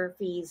lawyer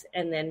fees,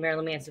 and then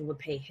Marilyn Manson would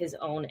pay his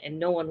own, and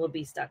no one would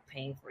be stuck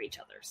paying for each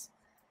other's.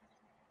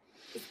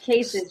 This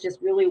case is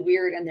just really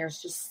weird, and there's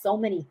just so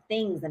many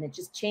things, and it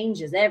just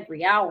changes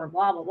every hour,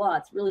 blah, blah, blah.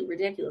 It's really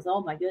ridiculous.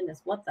 Oh, my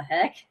goodness. What the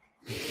heck?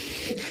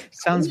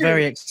 Sounds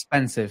very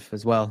expensive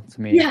as well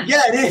to me. Yeah,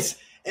 it is.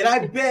 And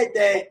I bet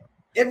that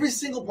every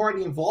single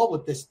party involved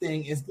with this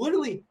thing is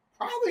literally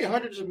probably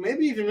hundreds of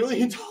maybe even $1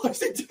 million.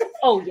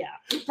 Oh, yeah.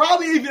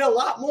 Probably even a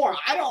lot more.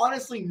 I don't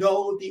honestly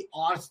know the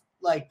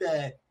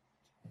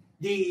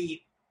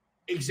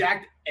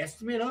exact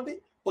estimate of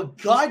it, but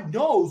God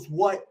knows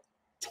what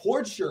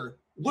torture,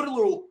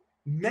 literal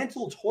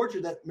mental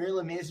torture that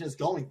Marilyn Manson is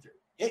going through.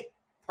 It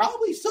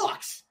probably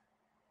sucks.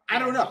 I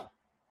don't know.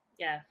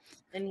 Yeah.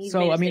 And he's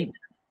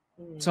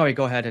sorry,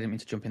 go ahead. I didn't mean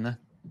to jump in there.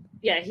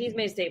 Yeah, he's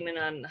made a statement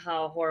on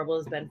how horrible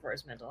it's been for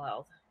his mental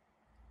health.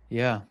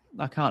 Yeah,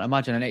 I can't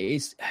imagine. And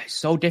it's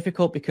so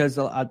difficult because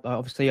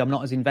obviously I'm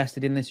not as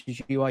invested in this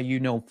as you are. You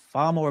know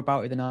far more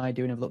about it than I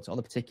do, and I've looked at all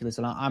the particulars.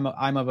 And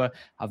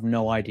I've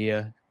no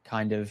idea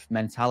kind of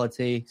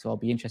mentality. So I'll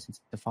be interested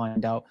to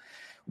find out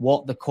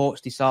what the courts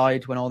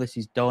decide when all this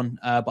is done.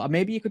 But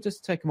maybe you could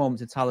just take a moment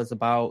to tell us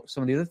about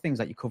some of the other things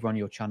that you cover on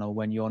your channel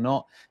when you're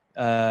not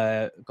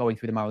going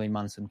through the Marilyn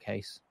Manson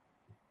case.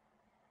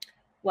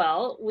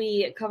 Well,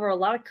 we cover a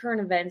lot of current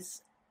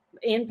events.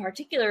 In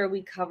particular,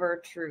 we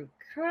cover true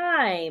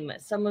crime.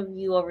 Some of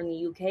you over in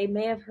the UK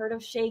may have heard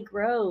of Shay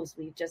Groves.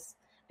 We've just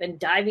been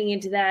diving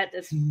into that.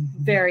 It's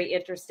very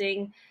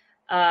interesting.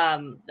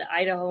 The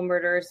Idaho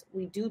murders.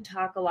 We do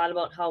talk a lot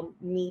about how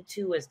Me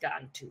Too has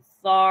gotten too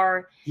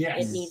far.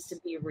 Yes. It needs to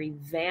be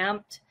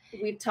revamped.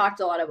 We've talked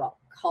a lot about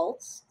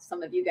cults.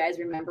 Some of you guys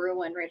remember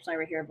when Rachel and I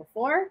were here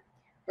before,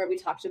 where we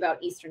talked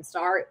about Eastern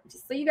Star.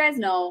 Just so you guys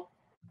know,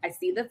 I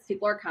see that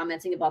people are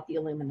commenting about the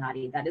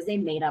Illuminati. That is a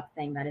made-up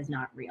thing. That is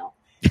not real.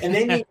 And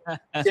they need,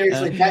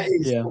 seriously, that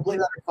is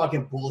completely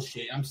fucking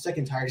bullshit. I'm sick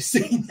and tired of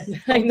seeing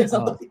that. I know.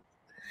 Oh,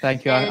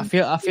 thank you. I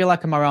feel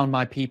like I'm around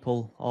my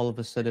people all of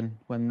a sudden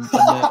when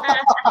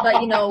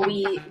but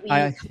we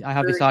I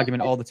have this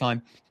argument all the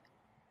time.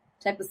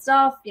 Type of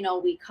stuff.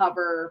 We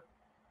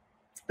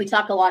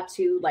talk a lot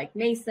to like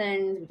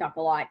Masons. We talk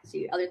a lot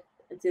to other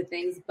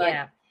things, but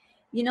Yeah.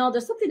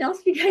 There's something else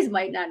you guys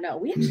might not know.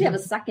 We actually have a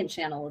second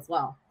channel as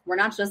well. We're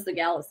not just the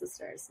Gala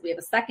sisters. We have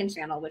a second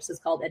channel, which is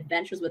called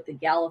Adventures with the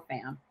Gala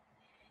Fam.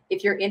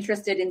 If you're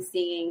interested in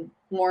seeing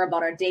more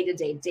about our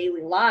day-to-day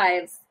daily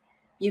lives,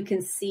 you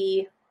can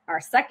see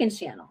our second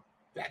channel.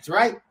 That's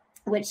right.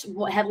 Which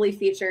heavily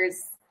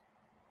features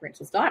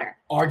Rachel's daughter.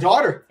 Our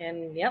daughter.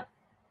 And yep.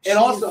 It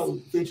also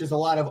features a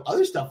lot of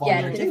other stuff on there,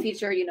 it's too. going to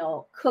feature,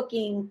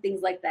 cooking,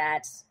 things like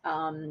that.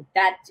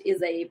 That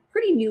is a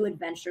pretty new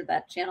adventure.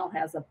 That channel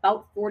has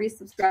about 40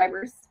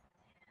 subscribers.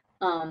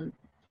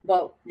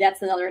 But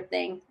that's another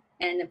thing.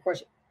 And, of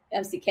course,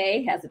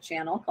 MCK has a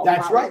channel called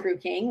Crew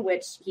King,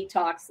 which he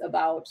talks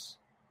about.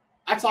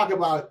 I talk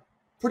about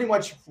pretty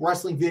much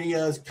wrestling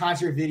videos,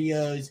 concert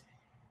videos,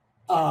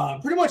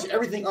 pretty much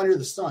everything under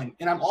the sun.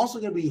 And I'm also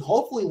going to be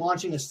hopefully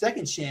launching a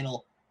second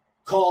channel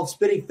called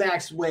Spitting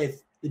Facts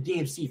with the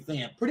DMC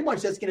Fam. Pretty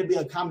much that's going to be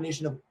a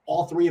combination of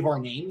all three of our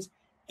names.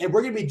 And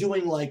we're going to be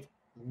doing like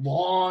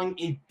long,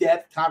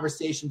 in-depth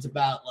conversations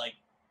about like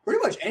pretty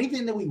much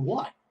anything that we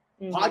want,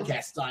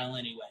 podcast style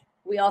anyway.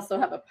 We also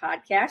have a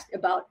podcast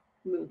about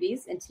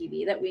movies and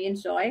TV that we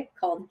enjoy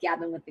called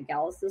Gabbing with the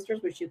Gala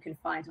Sisters, which you can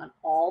find on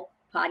all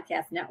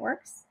podcast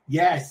networks.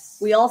 Yes.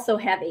 We also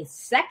have a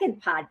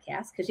second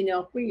podcast because,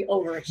 we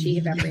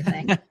overachieve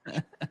everything.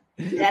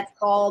 That's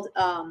called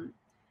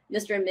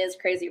Mr. and Ms.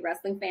 Crazy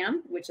Wrestling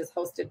Fan, which is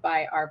hosted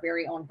by our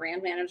very own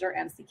brand manager,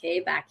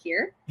 MCK, back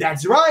here.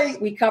 That's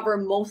right. We cover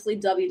mostly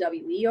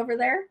WWE over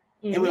there.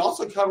 And we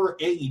also cover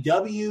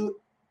AEW,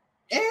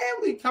 and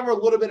we cover a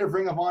little bit of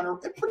Ring of Honor,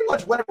 and pretty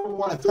much whatever we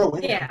want to throw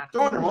in there.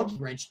 Throw in a monkey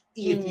wrench,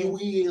 if you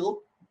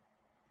will.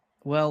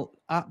 Well,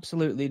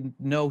 absolutely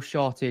no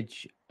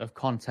shortage of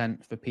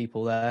content for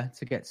people there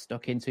to get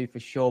stuck into for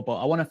sure. But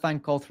I want to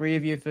thank all three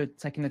of you for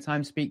taking the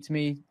time to speak to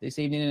me this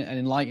evening and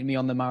enlighten me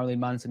on the Marilyn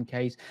Manson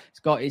case.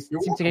 It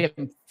seems to get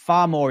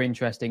far more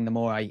interesting the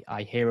more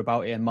I hear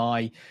about it, and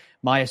my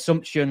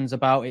assumptions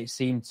about it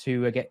seem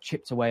to get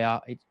chipped away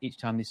out each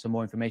time there's some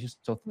more information.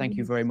 So thank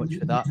you very much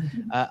for that.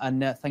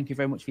 And thank you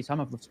very much for your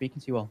time. I've loved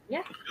speaking to you all.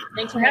 Yeah.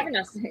 Thanks for having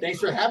us. Thanks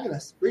for having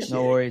us. Appreciate it.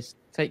 No worries.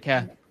 Take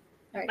care.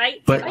 All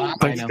right. Bye.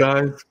 Thanks,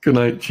 guys. Good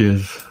night.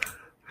 Cheers.